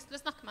hadde ikke lyst til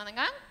å snakke med han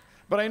engang.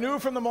 But I knew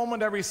from the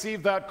moment I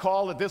received that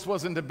call that this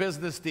wasn't a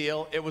business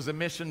deal, it was a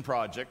mission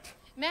project.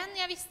 Men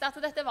jeg visste at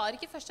dette var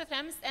ikke først og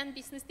fremst en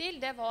business deal,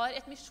 det var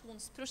et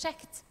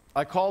misjonsprosjekt.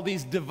 I call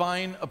these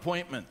divine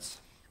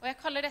appointments. Og jeg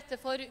kaller dette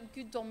for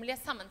guddommelige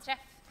sammentreff.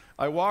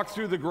 I walked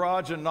through the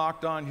garage and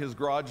knocked on his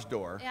garage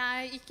door,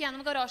 Jeg gikk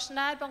gjennom garasjen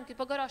der, banket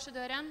på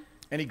garasjedøren.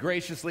 and he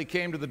graciously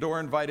came to the door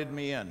and invited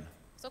me in.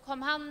 Så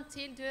kom han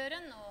til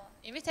døren og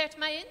inviterte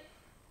meg inn.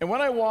 And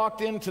when I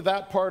walked into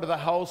that part of the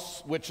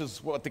house, which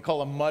is what they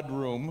call a mud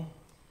room,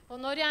 Og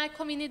når jeg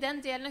kom inn i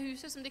den delen av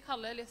huset som de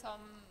kaller liksom,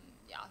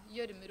 ja,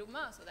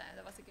 gjørmerommet, altså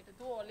det var sikkert et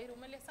dårlig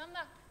rom liksom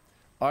da,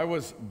 I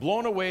was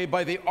blown away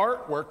by the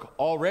artwork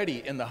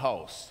already in the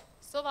house.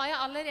 så var jeg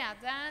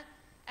allerede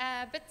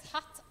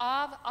betatt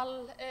av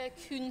all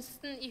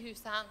kunsten i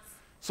huset hans.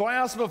 So I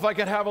asked him if I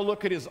could have a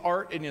look at his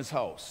art in his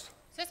house.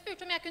 Så jeg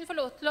spurte om jeg kunne få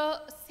lov til å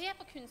se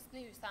på kunsten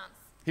i huset hans.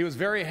 He was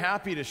very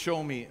happy to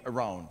show me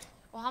around.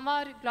 Og han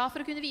var glad for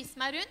å kunne vise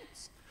meg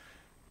rundt.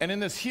 And in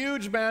this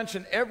huge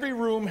mansion, every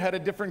room had a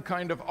different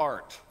kind of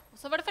art. Og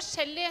så var det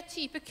forskjellige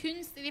typer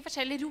kunst i de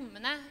forskjellige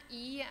rommene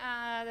i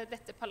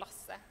dette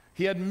palasset.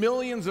 He had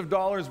millions of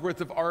dollars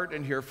worth of art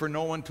in here for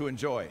no one to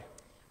enjoy.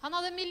 Han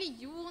hadde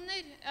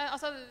millioner,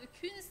 altså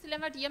kunst til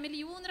en verdi av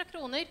millioner av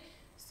kroner,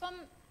 som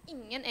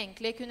ingen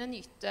egentlig kunne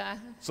nyte.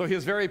 So he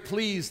was very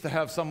pleased to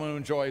have someone who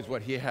enjoys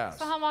what he has.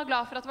 Så han var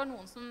glad for at det var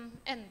noen som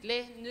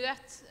endelig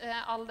nøt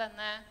all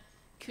denne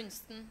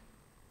kunsten.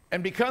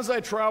 And because I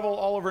travel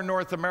all over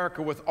North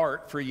America with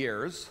art for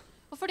years,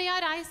 Og fordi jeg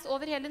har reist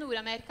over hele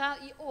Nord-Amerika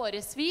i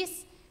årevis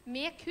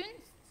med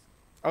kunst,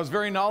 I was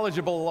very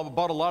knowledgeable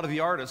about a lot of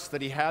the artists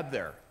that he had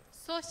there.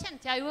 så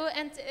kjente jeg jo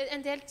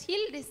en del til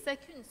disse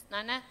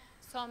kunstnerne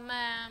som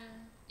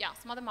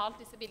hadde malt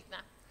disse bildene.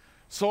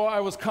 So I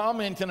was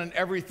commenting on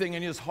everything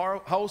in his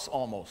house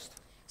almost.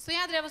 Så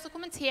jeg drev også og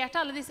kommenterte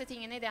alle disse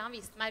tingene i det han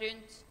viste meg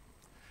rundt.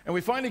 And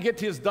we finally get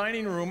to his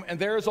dining room, and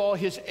there's all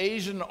his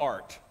Asian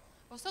art.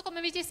 Og så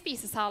kommer vi til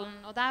spisesalen,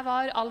 og der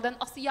var all den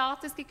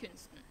asiatiske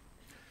kunsten.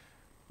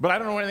 But I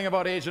don't know anything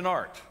about Asian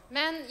art.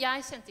 Men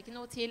jeg kjente ikke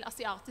noe til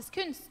asiatisk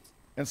kunst.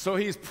 And so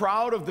he's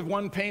proud of the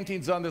one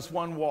paintings on this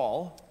one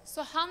wall.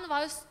 Så han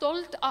var jo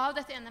stolt av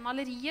dette ene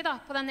maleriet da,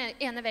 på den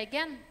ene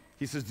veggen.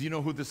 He says, "Do you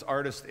know who this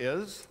artist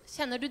is?"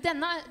 Kjenner du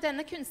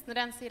denne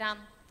kunstneren, sier han.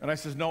 And I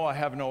says, "No, I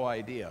have no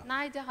idea."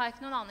 Nei, det har jeg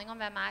ikke noen aning om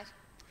hvem er.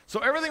 So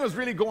everything was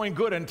really going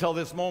good until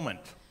this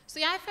moment. Så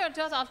jeg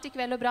følte jo at alt gikk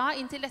vel og bra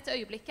inntil dette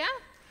øyeblikket.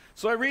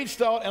 So I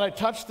reached out and I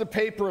touched the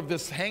paper of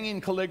this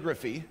hanging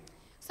calligraphy.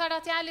 Så det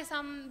at jeg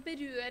liksom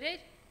berører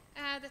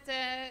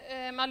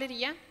dette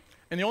maleriet.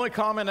 And the only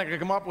comment I could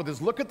come up with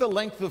is, look at the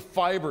length of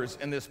fibers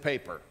in this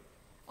paper.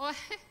 Og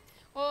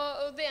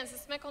det eneste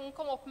som jeg kan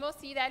komme opp med å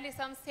si, det er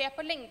liksom, se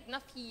på lengden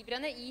av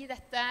fibrene i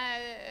dette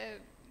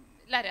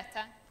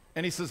lerretet.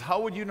 And he says, how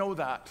would you know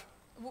that?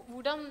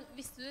 Hvordan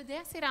visste du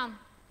det, sier han.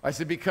 I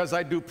said, because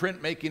I do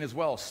printmaking as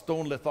well,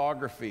 stone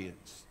lithography,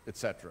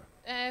 etc.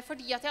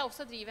 Fordi at jeg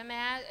også driver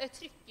med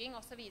trykking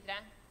og så videre.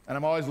 And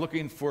I'm always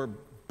looking for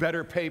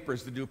better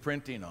papers to do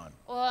printing on.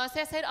 Og så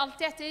jeg ser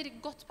alltid etter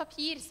godt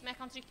papir som jeg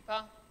kan trykke på.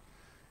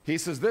 He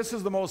says, this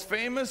is the most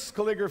famous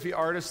calligraphy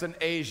artist in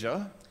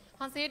Asia.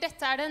 Han sier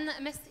dette er den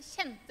mest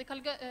kjente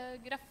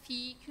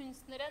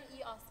kalligrafikunstneren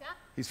i Asia.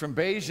 He's from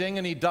Beijing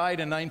and he died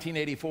in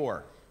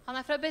 1984. Han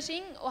er fra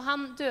Bergen, og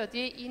han døde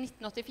i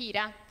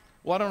 1984.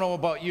 Well, I don't know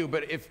about you,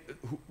 but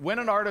when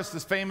an artist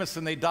is famous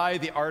and they die,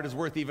 the art is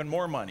worth even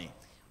more money.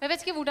 Jeg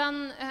vet ikke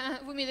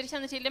hvor mye dere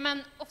kjenner til det,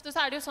 men ofte så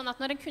er det jo sånn at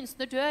når en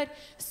kunstner dør,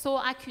 så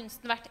er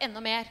kunsten verdt enda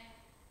mer.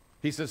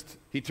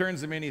 He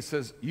turns to me and he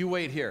says, you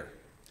wait here.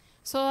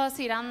 Så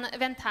sier han,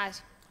 vent her.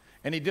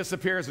 And he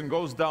disappears and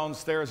goes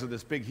downstairs of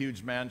this big,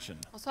 huge mansion.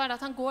 Og så er det at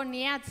han går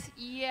ned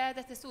i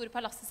dette store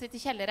palasset sitt i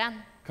kjelleren.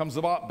 Comes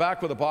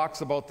back with a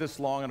box about this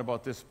long and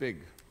about this big.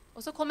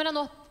 Og så kommer han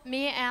opp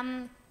med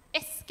en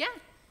eske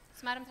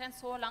som er omtrent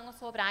så lang og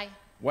så brei.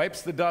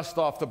 Wipes the dust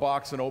off the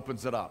box and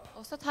opens it up.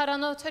 Og så tar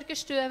han og tørker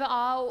støvet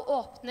av og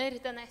åpner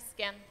denne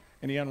esken.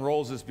 And he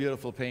unrolls this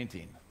beautiful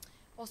painting.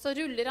 Og så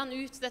ruller han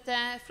ut dette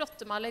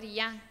flotte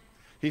maleriet.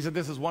 He said,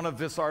 this is one of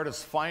this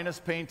artist's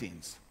finest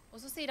paintings. Og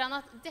så sier han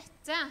at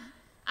dette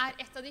er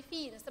et av de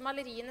fineste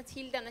maleriene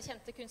til denne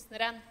kjente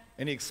kunstneren.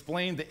 And he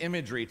explained the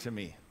imagery to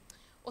me.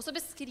 Og så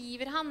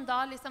beskriver han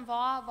da liksom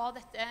hva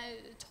dette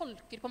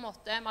tolker på en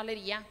måte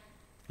maleriet.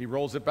 He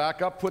rolls it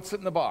back up, puts it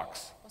in the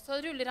box. Og så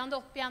ruller han det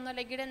opp igjen og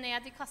legger det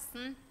ned i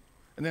kassen.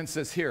 And then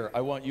says, here,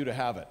 I want you to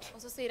have it.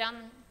 Og så sier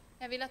han,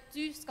 jeg vil at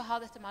du skal ha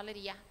dette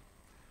maleriet.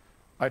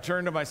 I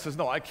turned to him, I says,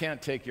 no, I can't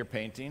take your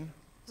painting.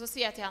 Og så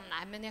sier jeg til han,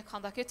 nei, men jeg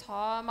kan da ikke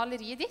ta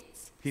maleriet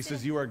ditt. He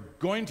says, you are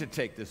going to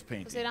take this Så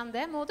painting. sier han,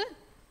 det må du,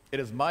 It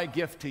is my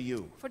gift to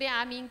you. for det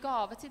er min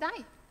gave til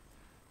deg.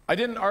 I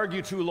didn't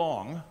argue too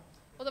long,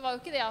 Og det var jo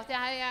ikke det at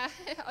jeg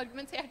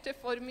argumenterte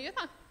for mye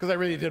da. because I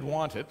really did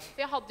want it.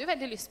 For jeg hadde jo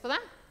veldig lyst på det.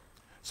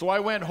 So I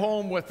went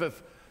home with the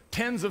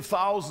tens of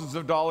thousands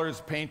of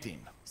dollars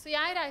painting. Så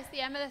jeg reiste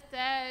hjem med dette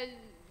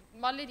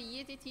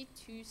maleriet til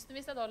 10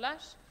 000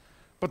 dollars.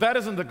 But that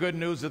isn't the good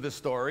news of this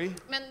story.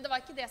 Men det var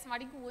ikke det som var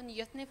de gode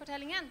nyhetene i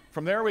fortellingen.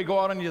 From there we go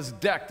out on his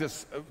deck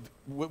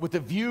with the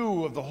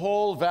view of the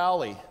whole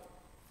valley.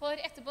 For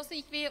etterpå så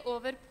gikk vi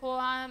over på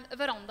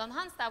verandaen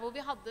hans, der hvor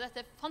vi hadde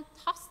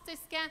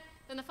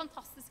denne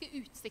fantastiske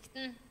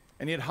utsikten.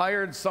 And he had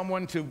hired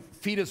someone to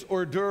feed us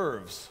hors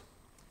d'oeuvres,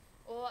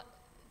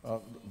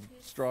 Og,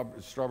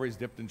 strawberries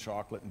dipped in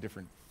chocolate and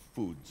different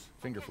foods,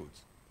 finger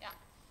foods. ja.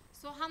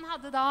 Så han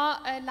hadde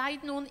da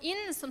leid noen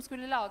inn som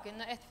skulle lage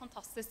et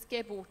fantastisk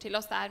bord til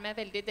oss der med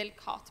veldig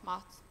delikat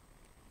mat.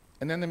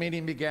 And then the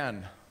meeting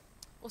began.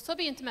 Og så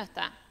begynte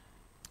møtet.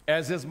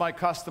 As is my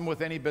custom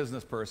with any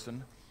business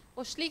person,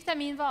 Og slik det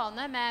min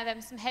vane med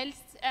hvem som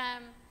helst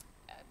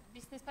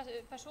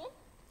businessperson,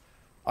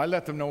 I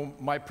let them know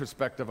my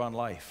perspective on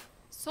life.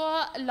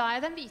 så la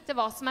jeg dem vite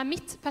hva som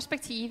mitt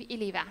perspektiv I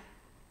livet.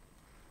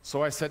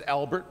 So I said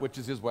Albert, which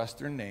is his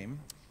Western name.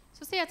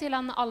 Så sier jeg til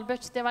han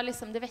Albert, det var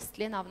liksom det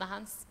vestlige navnet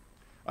hans.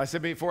 I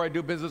said, before I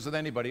do business with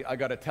anybody, I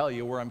got to tell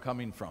you where I'm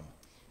coming from.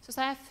 Så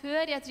sa jeg, før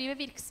jeg driver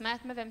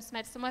virksomhet med hvem som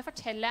helst, så må jeg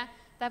fortelle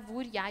deg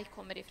hvor jeg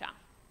kommer ifra.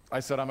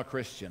 I said, I'm a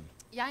Christian.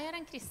 Jeg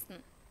en kristen.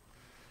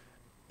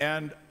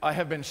 And I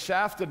have been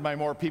shafted by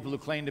more people who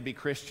claim to be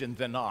Christian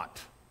than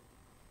not.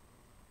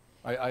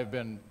 I've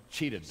been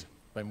cheated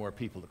by more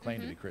people that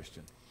claim to be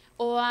Christian.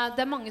 Og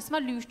det mange som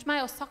har lurt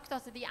meg og sagt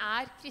at de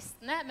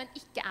kristne, men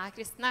ikke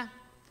kristne.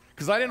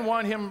 Because I didn't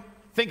want him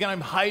thinking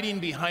I'm hiding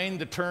behind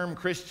the term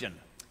Christian.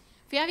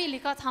 For jeg ville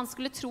ikke at han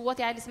skulle tro at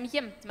jeg liksom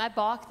gjemte meg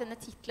bak denne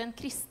titlen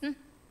kristen.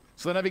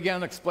 So then I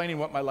began explaining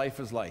what my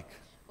life is like.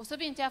 Og så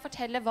begynte jeg å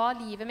fortelle hva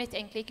livet mitt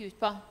egentlig gikk ut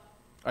på.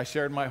 I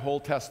shared my whole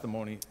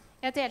testimony.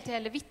 Jeg delte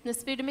hele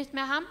vittnesbyrdet mitt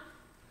med ham.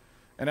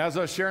 And as I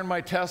was sharing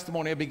my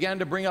testimony, I began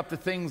to bring up the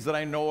things that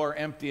I know are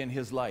empty in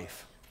his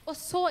life. Og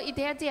så I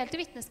det jeg delte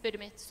vittnesbyrdet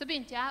mitt, så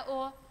begynte jeg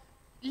å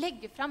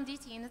legge fram de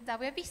tingene der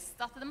hvor jeg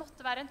visste at det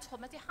måtte være en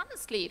tomhet I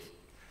hans liv.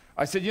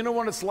 I said, you know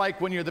what it's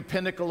like when you're the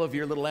pinnacle of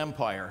your little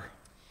empire?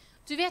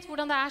 Du vet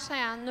hvordan det sa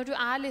jeg, når du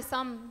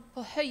liksom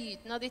på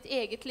høyden av ditt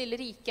eget lille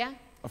rike.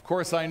 Of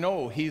course I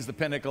know he's the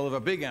pinnacle of a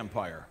big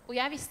empire. Og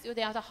jeg visste jo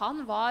det at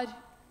han var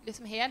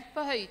liksom helt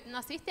på høyden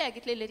av sitt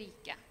eget lille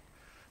rike.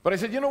 But I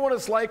said, you know what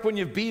it's like when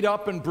you're beat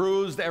up and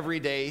bruised every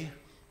day?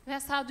 Men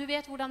jeg sa, du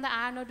vet hvordan det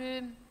når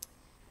du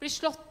blir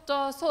slått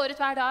og såret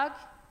hver dag.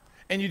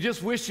 And you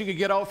just wish you could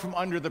get out from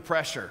under the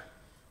pressure.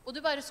 Og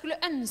du bare skulle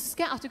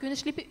ønske at du kunne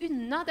slippe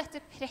unna dette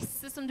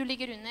presset som du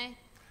ligger under.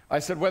 I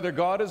said, whether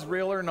God is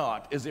real or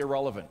not is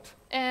irrelevant.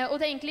 Og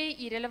det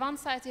egentlig irrelevant,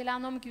 sa jeg til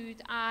han, om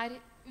Gud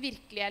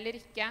virkelig eller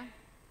ikke.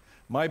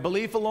 My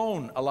belief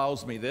alone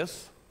allows me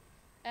this.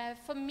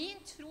 For min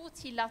tro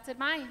tillater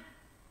meg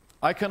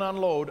I can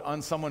unload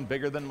on someone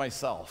bigger than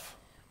myself.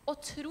 å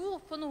tro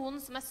på noen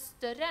som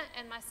større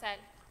enn meg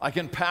selv. I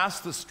can pass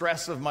the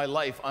stress of my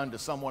life onto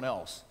someone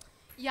else.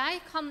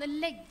 Jeg kan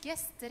legge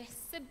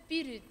stresset,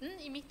 byrden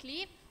I mitt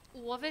liv,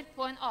 over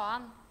på en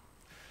annen.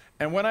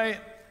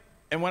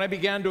 And when I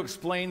began to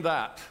explain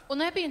that, Og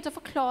når jeg begynte å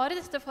forklare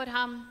dette for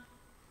ham,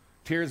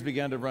 tears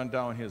began to run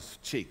down his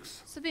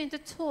cheeks. så begynte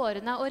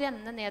tårene å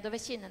renne nedover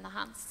kinnene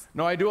hans.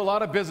 No, I do a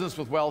lot of business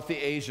with wealthy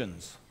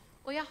Asians.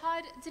 Og jeg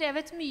har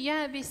drevet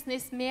mye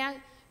business med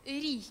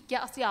rike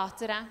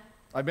asiatere.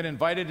 I've been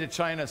invited to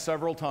China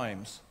several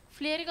times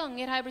Flere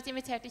ganger har jeg blitt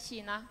invitert til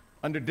Kina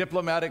under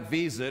diplomatic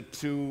visa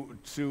to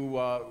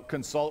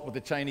consult with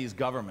the Chinese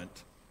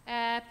government.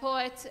 på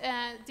et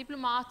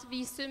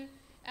diplomatvisum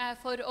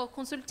for å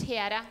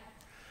konsultere.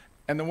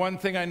 And the one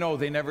thing I know,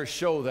 they never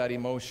show that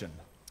emotion.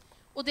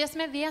 Og det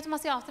som jeg vet om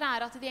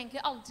asiatere at de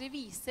egentlig aldri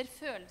viser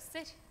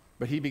følelser.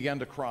 But he began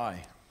to cry.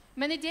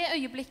 Men I det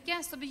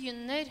øyeblikket så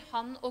begynner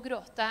han å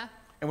gråte.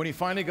 And when he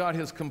finally got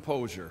his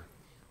composure,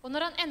 Og når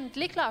han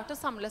endelig klarte å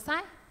samle seg,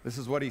 this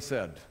is what he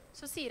said.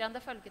 så sier han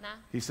det følgende.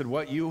 He said,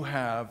 what you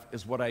have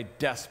is what I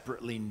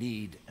desperately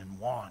need and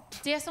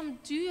want. Det som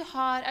du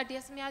har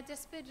det som jeg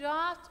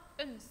desperat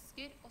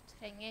ønsker og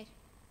trenger.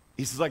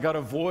 He says, I got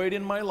a void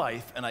in my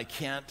life and I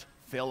can't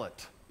fill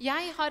it.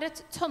 Jeg har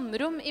et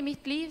tomrom I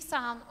mitt liv, sa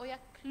han, og jeg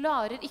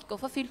klarer ikke å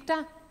få fylt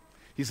det.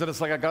 He said,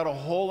 it's like I got a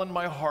hole in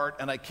my heart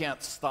and I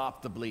can't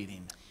stop the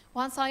bleeding.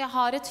 Og han sa, jeg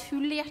har et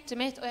hull I hjertet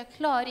mitt, og jeg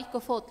klarer ikke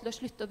å få det til å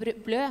slutte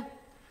å blø.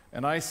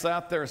 And I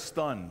sat there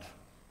stunned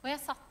Og jeg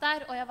satt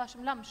der, og jeg var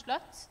som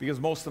lamsløtt. because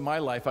most of my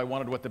life I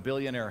wanted what the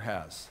billionaire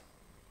has.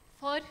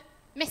 For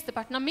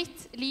mesteparten av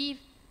mitt liv,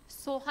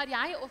 så har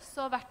jeg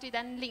også vært I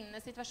den lignende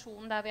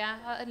situasjonen der jeg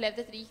har levd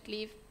et rikt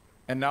liv.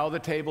 And now the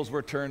tables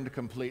were turned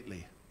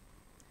completely.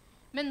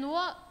 Men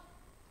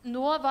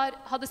nå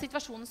hadde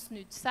situasjonen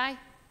snudd seg.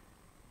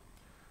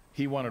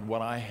 He wanted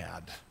what I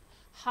had.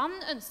 Han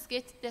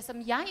ønsket det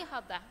som jeg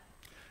hadde.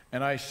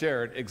 And I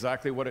shared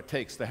exactly what it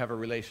takes to have a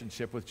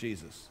relationship with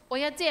Jesus. Og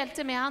jeg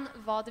delte med han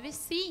hva det vil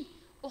si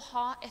å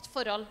ha et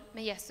forhold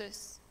med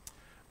Jesus.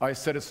 I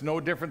said it's no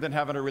different than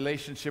having a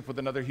relationship with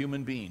another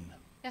human being.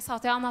 Jeg sa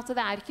til han at det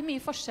ikke mye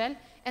forskjell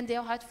enn det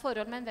å ha et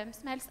forhold med hvem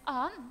som helst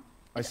annen.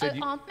 I said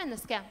Et annet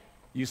menneske.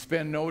 You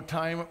spend no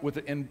time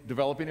in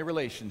developing a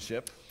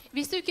relationship,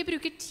 Hvis du ikke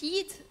bruker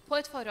tid på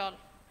et forhold,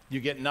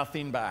 you get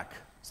nothing back.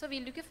 så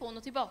vil du ikke få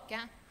noe tilbake.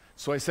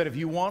 So I said, if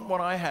you want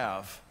what I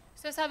have,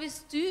 Så jeg sa,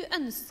 hvis du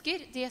ønsker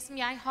det som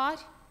jeg har,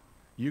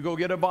 you go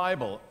get a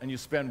Bible and you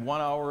spend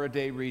 1 hour a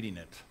day reading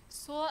it.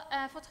 Så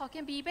få tak i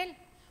en bibel,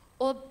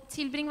 og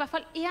tilbring i hvert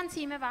fall 1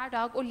 time hver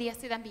dag og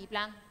les i den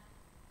Bibelen.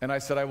 And I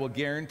said, I will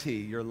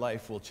guarantee your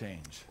life will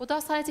change. Og da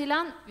sa jeg til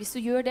han, hvis du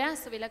gjør det,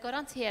 så vil jeg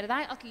garantere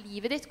deg at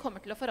livet ditt kommer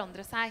til å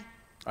forandre seg.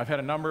 I've had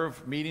a number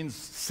of meetings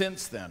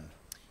since then.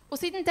 Og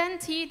siden den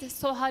tid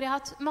så har jeg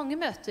hatt mange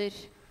møter.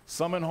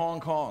 Some in Hong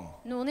Kong.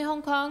 Noen i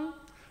Hong Kong.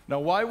 Now,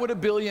 why would a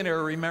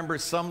billionaire remember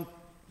some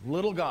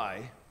little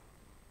guy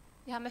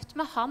Jeg har møtt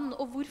med han,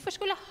 og hvorfor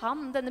skulle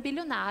han, denne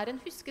billionæren,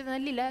 huske denne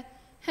lille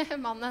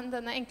mannen,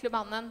 denne enkle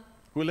mannen,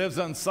 who lives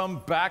on some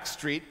back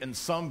street in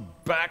some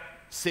back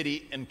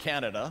city in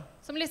Canada?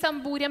 som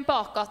liksom bor i en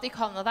bakgate i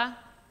Canada?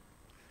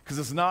 Because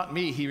it's not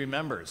me he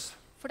remembers.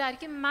 For det er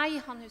ikke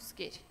meg han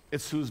husker,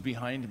 It's who's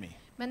behind me.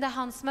 men det er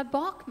han som er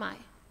bak meg.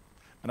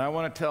 And I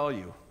want to tell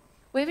you,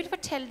 Og jeg vil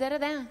fortelle dere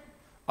det,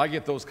 I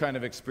get those kind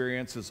of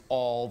experiences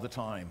all the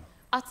time.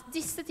 at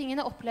disse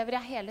tingene opplever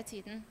jeg hele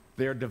tiden.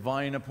 They are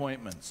divine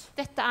appointments.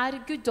 Dette er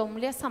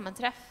guddommelige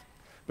sammentreff.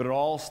 But it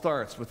all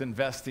starts with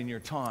investing your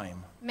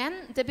time Men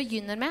det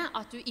begynner med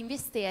at du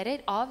investerer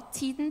av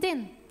tiden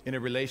din in a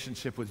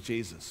relationship with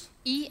Jesus.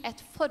 i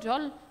et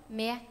forhold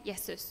med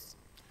Jesus.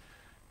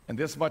 And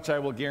this much I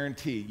will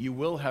guarantee, you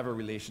will have a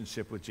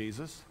relationship with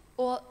Jesus.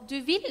 Og du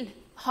vil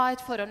ha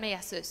et forhold med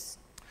Jesus.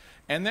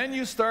 And then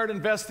you start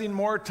investing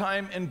more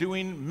time in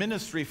doing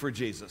ministry for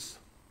Jesus.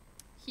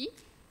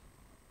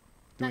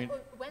 Nei,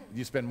 when?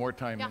 You spend more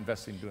time Ja.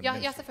 investing in doing Ja,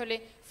 ministry.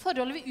 selvfølgelig.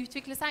 Forholdet vil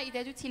utvikle seg i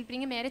det du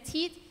tilbringer mer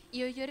tid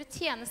i å gjøre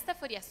tjeneste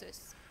for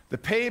Jesus. The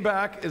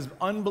payback is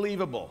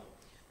unbelievable.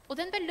 Og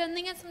den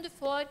belønningen som du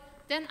får,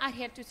 den er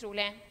helt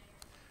utrolig.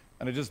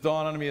 And it just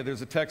dawned on me,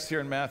 there's a text here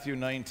in Matthew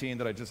 19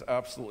 that I just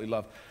absolutely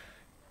love.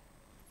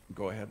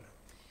 Go ahead.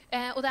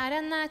 Og det er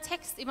en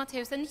tekst i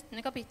Matteus det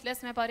 19. kapitlet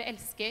som jeg bare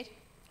elsker.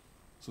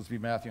 So it's be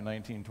Matthew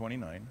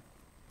 19:29.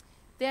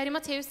 Det er i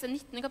Matteus det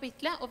 19.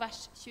 kapitlet og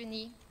vers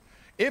 29.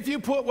 If you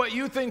put what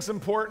you think's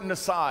important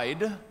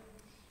aside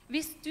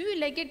Hvis du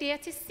legger det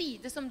til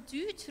side som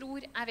du tror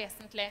er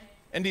vesentlig,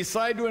 and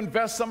decide to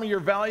invest some of your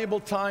valuable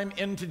time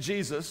into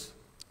Jesus,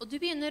 og du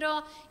begynner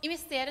å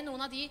investere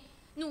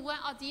noe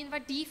av din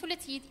verdifulle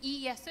tid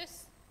i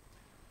Jesus,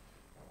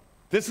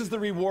 this is the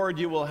reward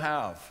you will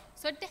have.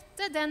 så er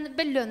dette den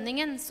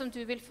belønningen som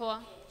du vil få.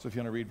 So if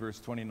you want to read verse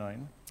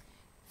 29.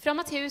 Fra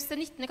Matteus det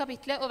 19.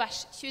 kapitlet og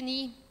vers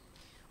 29.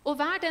 Og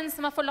hver den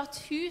som har forlatt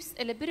hus,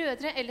 eller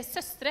brødre, eller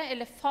søstre,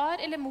 eller far,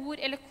 eller mor,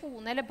 eller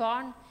kone, eller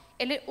barn,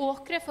 eller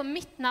åkre for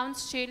mitt navns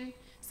skyld,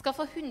 skal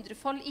få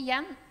 100-fold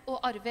igjen og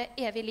arve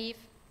evig liv.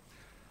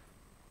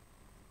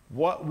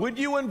 What would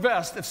you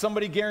invest if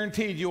somebody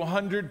guaranteed you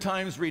 100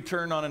 times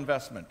return on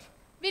investment?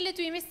 Ville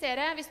du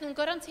investere hvis noen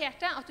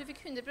garanterte at du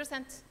fikk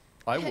 100%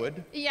 I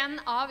would. igjen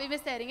av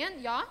investeringen?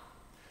 Ja,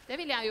 det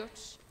ville jeg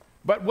gjort.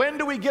 But when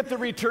do we get the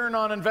return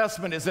on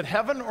investment? Is it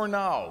heaven or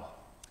now?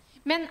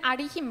 Men er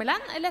det i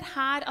himmelen eller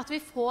her at vi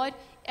får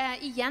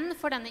igjen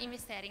for denne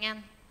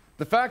investeringen?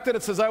 The fact that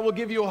it says, I will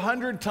give you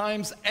 100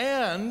 times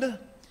and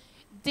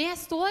Det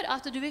står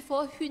at du vil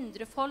få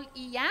 100-fold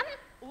igjen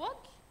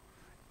og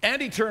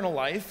eternal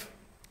life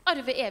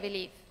arve evig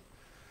liv.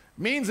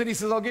 means that he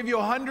says, I'll give you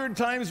 100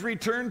 times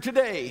return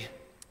today.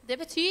 Det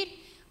betyr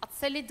at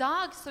selv i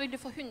dag så vil du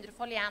få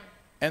 100-fold igjen.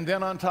 And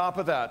then on top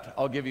of that,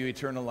 I'll give you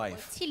eternal Og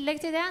life. i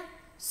tillegg til det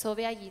så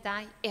vil jeg gi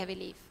deg evig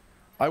liv.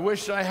 I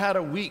wish I had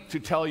a week to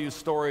tell you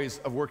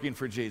stories of working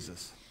for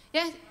Jesus.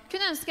 Jeg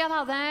kunne ønske jeg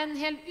hadde en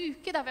hel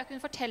uke der jeg kunne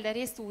fortelle dere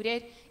historier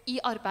i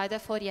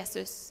arbeidet for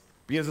Jesus.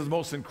 Because it's the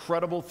most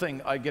incredible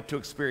thing I get to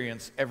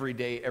experience every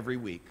day, every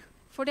week.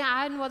 For det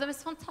er noe av det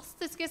mest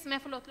fantastiske som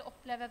jeg får lov til å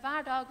oppleve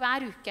hver dag,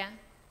 hver uke.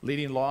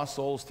 Leading lost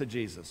souls to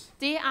Jesus.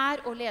 Det er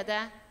å lede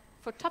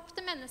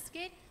fortapte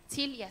mennesker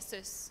til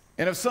Jesus.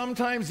 And if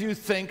sometimes you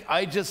think,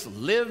 I just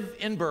live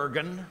in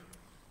Bergen,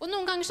 Og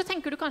noen ganger så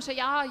tenker du kanskje,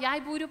 ja,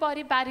 jeg bor jo bare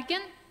i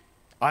Bergen.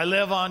 I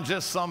live on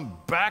just some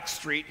back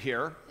street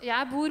here,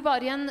 Jeg bor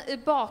bare i en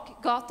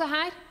bakgate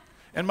her.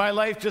 and my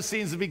life just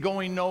seems to be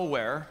going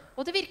nowhere.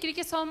 Og det virker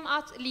ikke som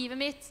at livet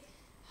mitt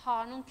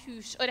har noen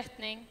kurs og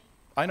retning.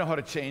 I know how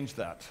to change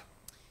that.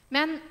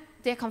 Men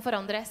det kan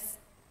forandres.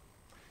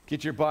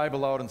 Get your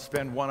Bible out and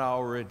spend 1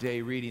 hour a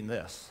day reading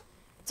this.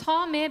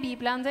 Ta med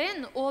Bibelen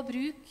din og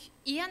bruk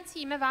 1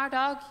 time hver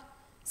dag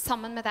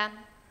sammen med den.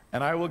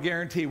 And I will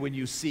guarantee when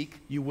you seek,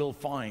 you will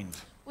find.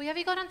 Og jeg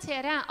vil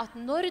garantere at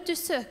når du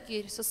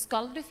søker, så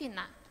skal du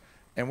finne.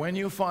 And when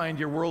you find,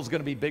 your world's going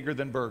to be bigger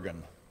than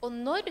Bergen. Og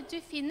når du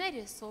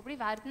finner, så blir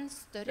verden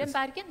større enn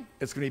Bergen.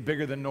 It's going to be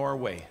bigger than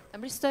Norway.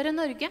 Den blir større enn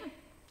Norge.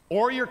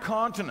 Or your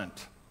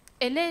continent.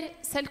 Eller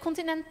selv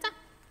kontinentet.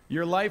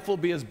 Your life will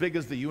be as big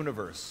as the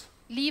universe.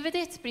 Livet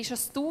ditt blir så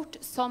stort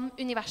som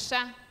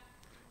universet.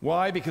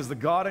 Why? Because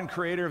the God and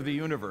creator of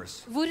the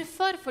universe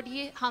Hvorfor?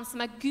 Fordi han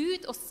som er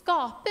Gud og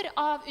skaper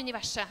av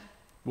universet,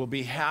 will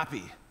be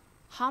happy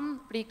han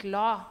blir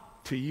glad.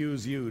 to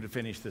use you to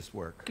finish this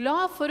work.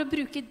 Glad for å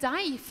bruke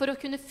deg for å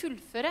kunne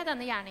fullføre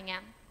denne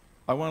gjerningen.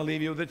 I want to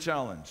leave you with a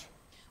challenge.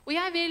 Og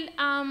jeg vil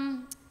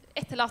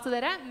etterlate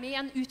dere med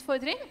en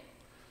utfordring.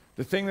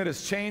 The thing that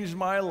has changed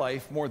my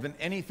life more than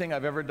anything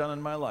I've ever done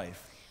in my life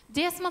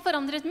Det som har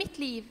forandret mitt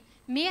liv,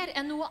 mer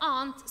enn noe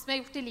annet som jeg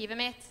har gjort i livet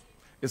mitt,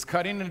 is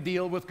cutting a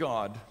deal with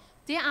God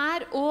det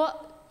å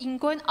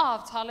inngå en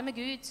avtale med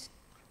Gud.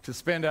 to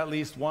spend at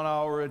least 1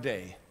 hour a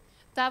day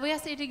Der hvor jeg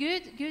sier til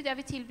Gud, Gud, jeg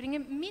vil tilbringe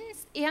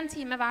minst 1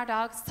 time hver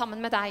dag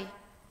sammen med deg.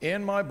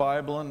 in my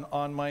Bible and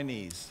on my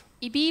knees.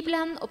 I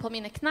Bibelen og på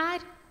mine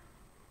knær,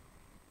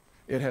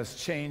 It has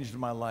changed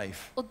my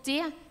life. og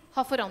det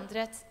har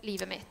forandret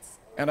livet mitt.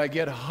 And I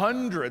get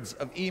hundreds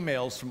of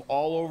emails from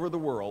all over the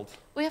world,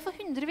 Og jeg får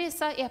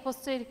hundrevis av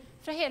e-poster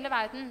fra hele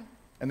verden,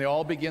 and they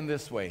all begin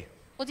this way.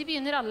 og de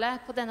begynner alle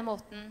på denne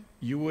måten.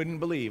 You wouldn't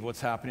believe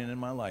what's happening in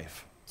my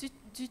life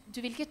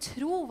Du vil ikke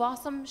tro hva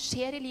som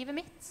skjer i livet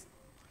mitt.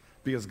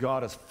 because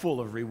God is full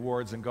of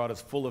rewards and God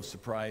is full of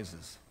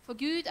surprises. For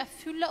Gud er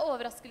full av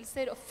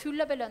overraskelser og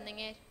full av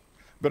belønninger.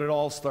 But it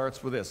all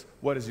starts with this.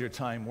 What is your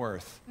time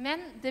worth? Men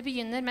det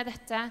begynner med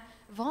dette.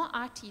 Hva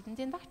er tiden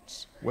din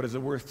verdt? What is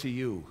it worth to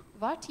you?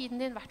 Hva er tiden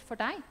din verdt for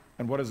deg?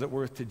 And what is it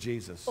worth to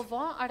Jesus? Og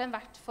hva er den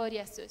verdt for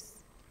Jesus?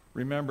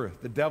 Remember,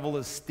 the devil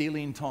is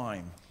stealing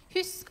time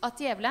Husk at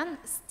djevelen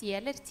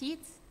stjeler tid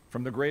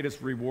from the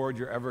greatest reward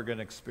you're ever going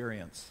to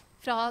experience.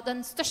 fra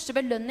den største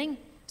belønning,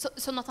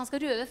 sånn at han skal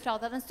røve fra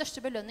deg den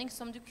største belønning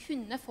som du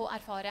kunne få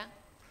erfare.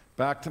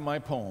 Back to my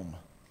poem.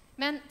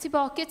 Men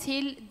tilbake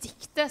til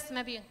diktet som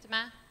jeg begynte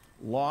med.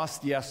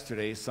 Lost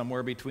yesterday,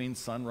 somewhere between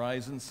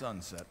sunrise and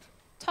sunset.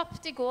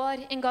 Tapt i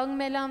går, en gang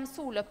mellom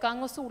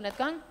soloppgang og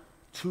solnedgang.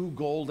 2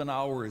 golden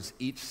hours,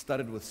 each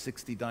studded with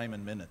 60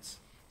 diamond minutes.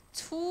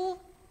 2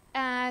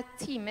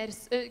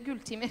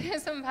 gulltimer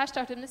som hver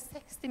starter med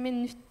 60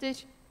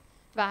 minutter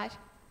hver.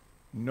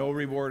 No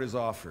reward is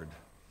offered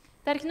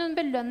Det er ikke noen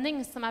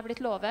belønning som er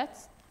blitt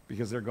lovet,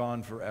 because they're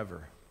gone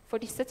forever. for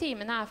disse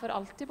timene er for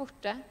alltid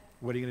borte.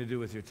 What are you going to do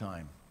with your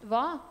time?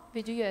 Hva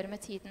vil du gjøre med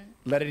tiden?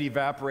 Let it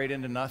evaporate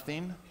into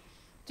nothing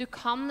Du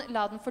kan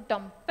la den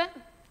fordampe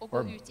og gå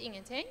Or- ut i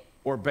ingenting.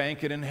 or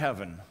bank it in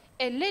heaven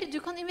Eller du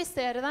kan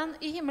investere den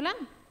i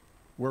himmelen,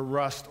 where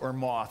rust or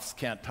moths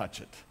can't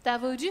touch it. der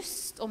hvor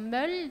rust og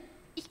møll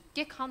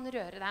ikke kan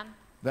røre den.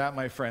 That,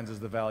 my friends, is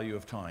the value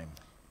of time.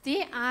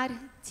 Det er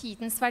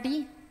tidens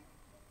verdi.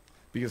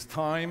 Because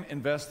time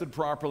invested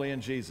properly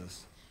in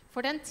Jesus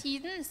For den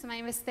tiden som er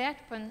investert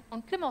på en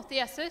ordentlig måte i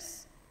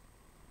Jesus,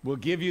 will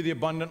give you the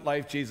abundant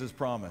life Jesus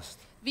promised.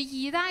 vil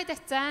gi deg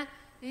dette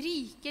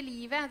rike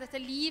livet, dette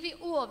liv i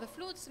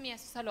overflod som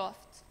Jesus har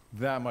lovt.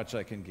 That much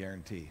I can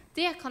guarantee.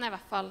 Det kan jeg i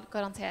hvert fall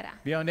garantere.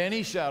 Beyond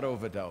any shadow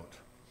of a doubt.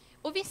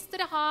 Og hvis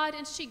dere har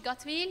en skygge av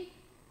tvil,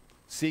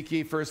 Seek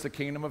ye first the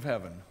kingdom of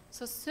heaven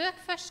så søk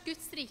først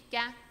Guds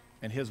rike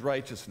and his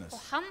righteousness, og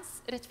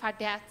hans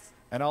rettferdighet.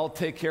 and I'll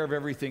take care of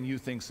everything you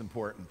think's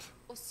important.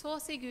 Og så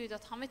sier Gud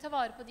at han vil ta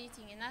vare på de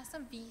tingene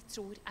som vi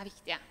tror er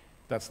viktige.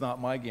 That's not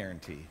my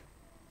guarantee.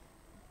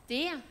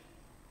 Det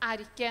er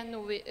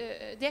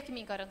ikke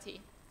min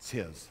garanti. It's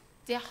his.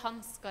 Det er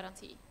hans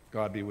garanti.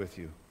 God be with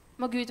you.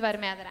 Må Gud være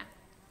med dere.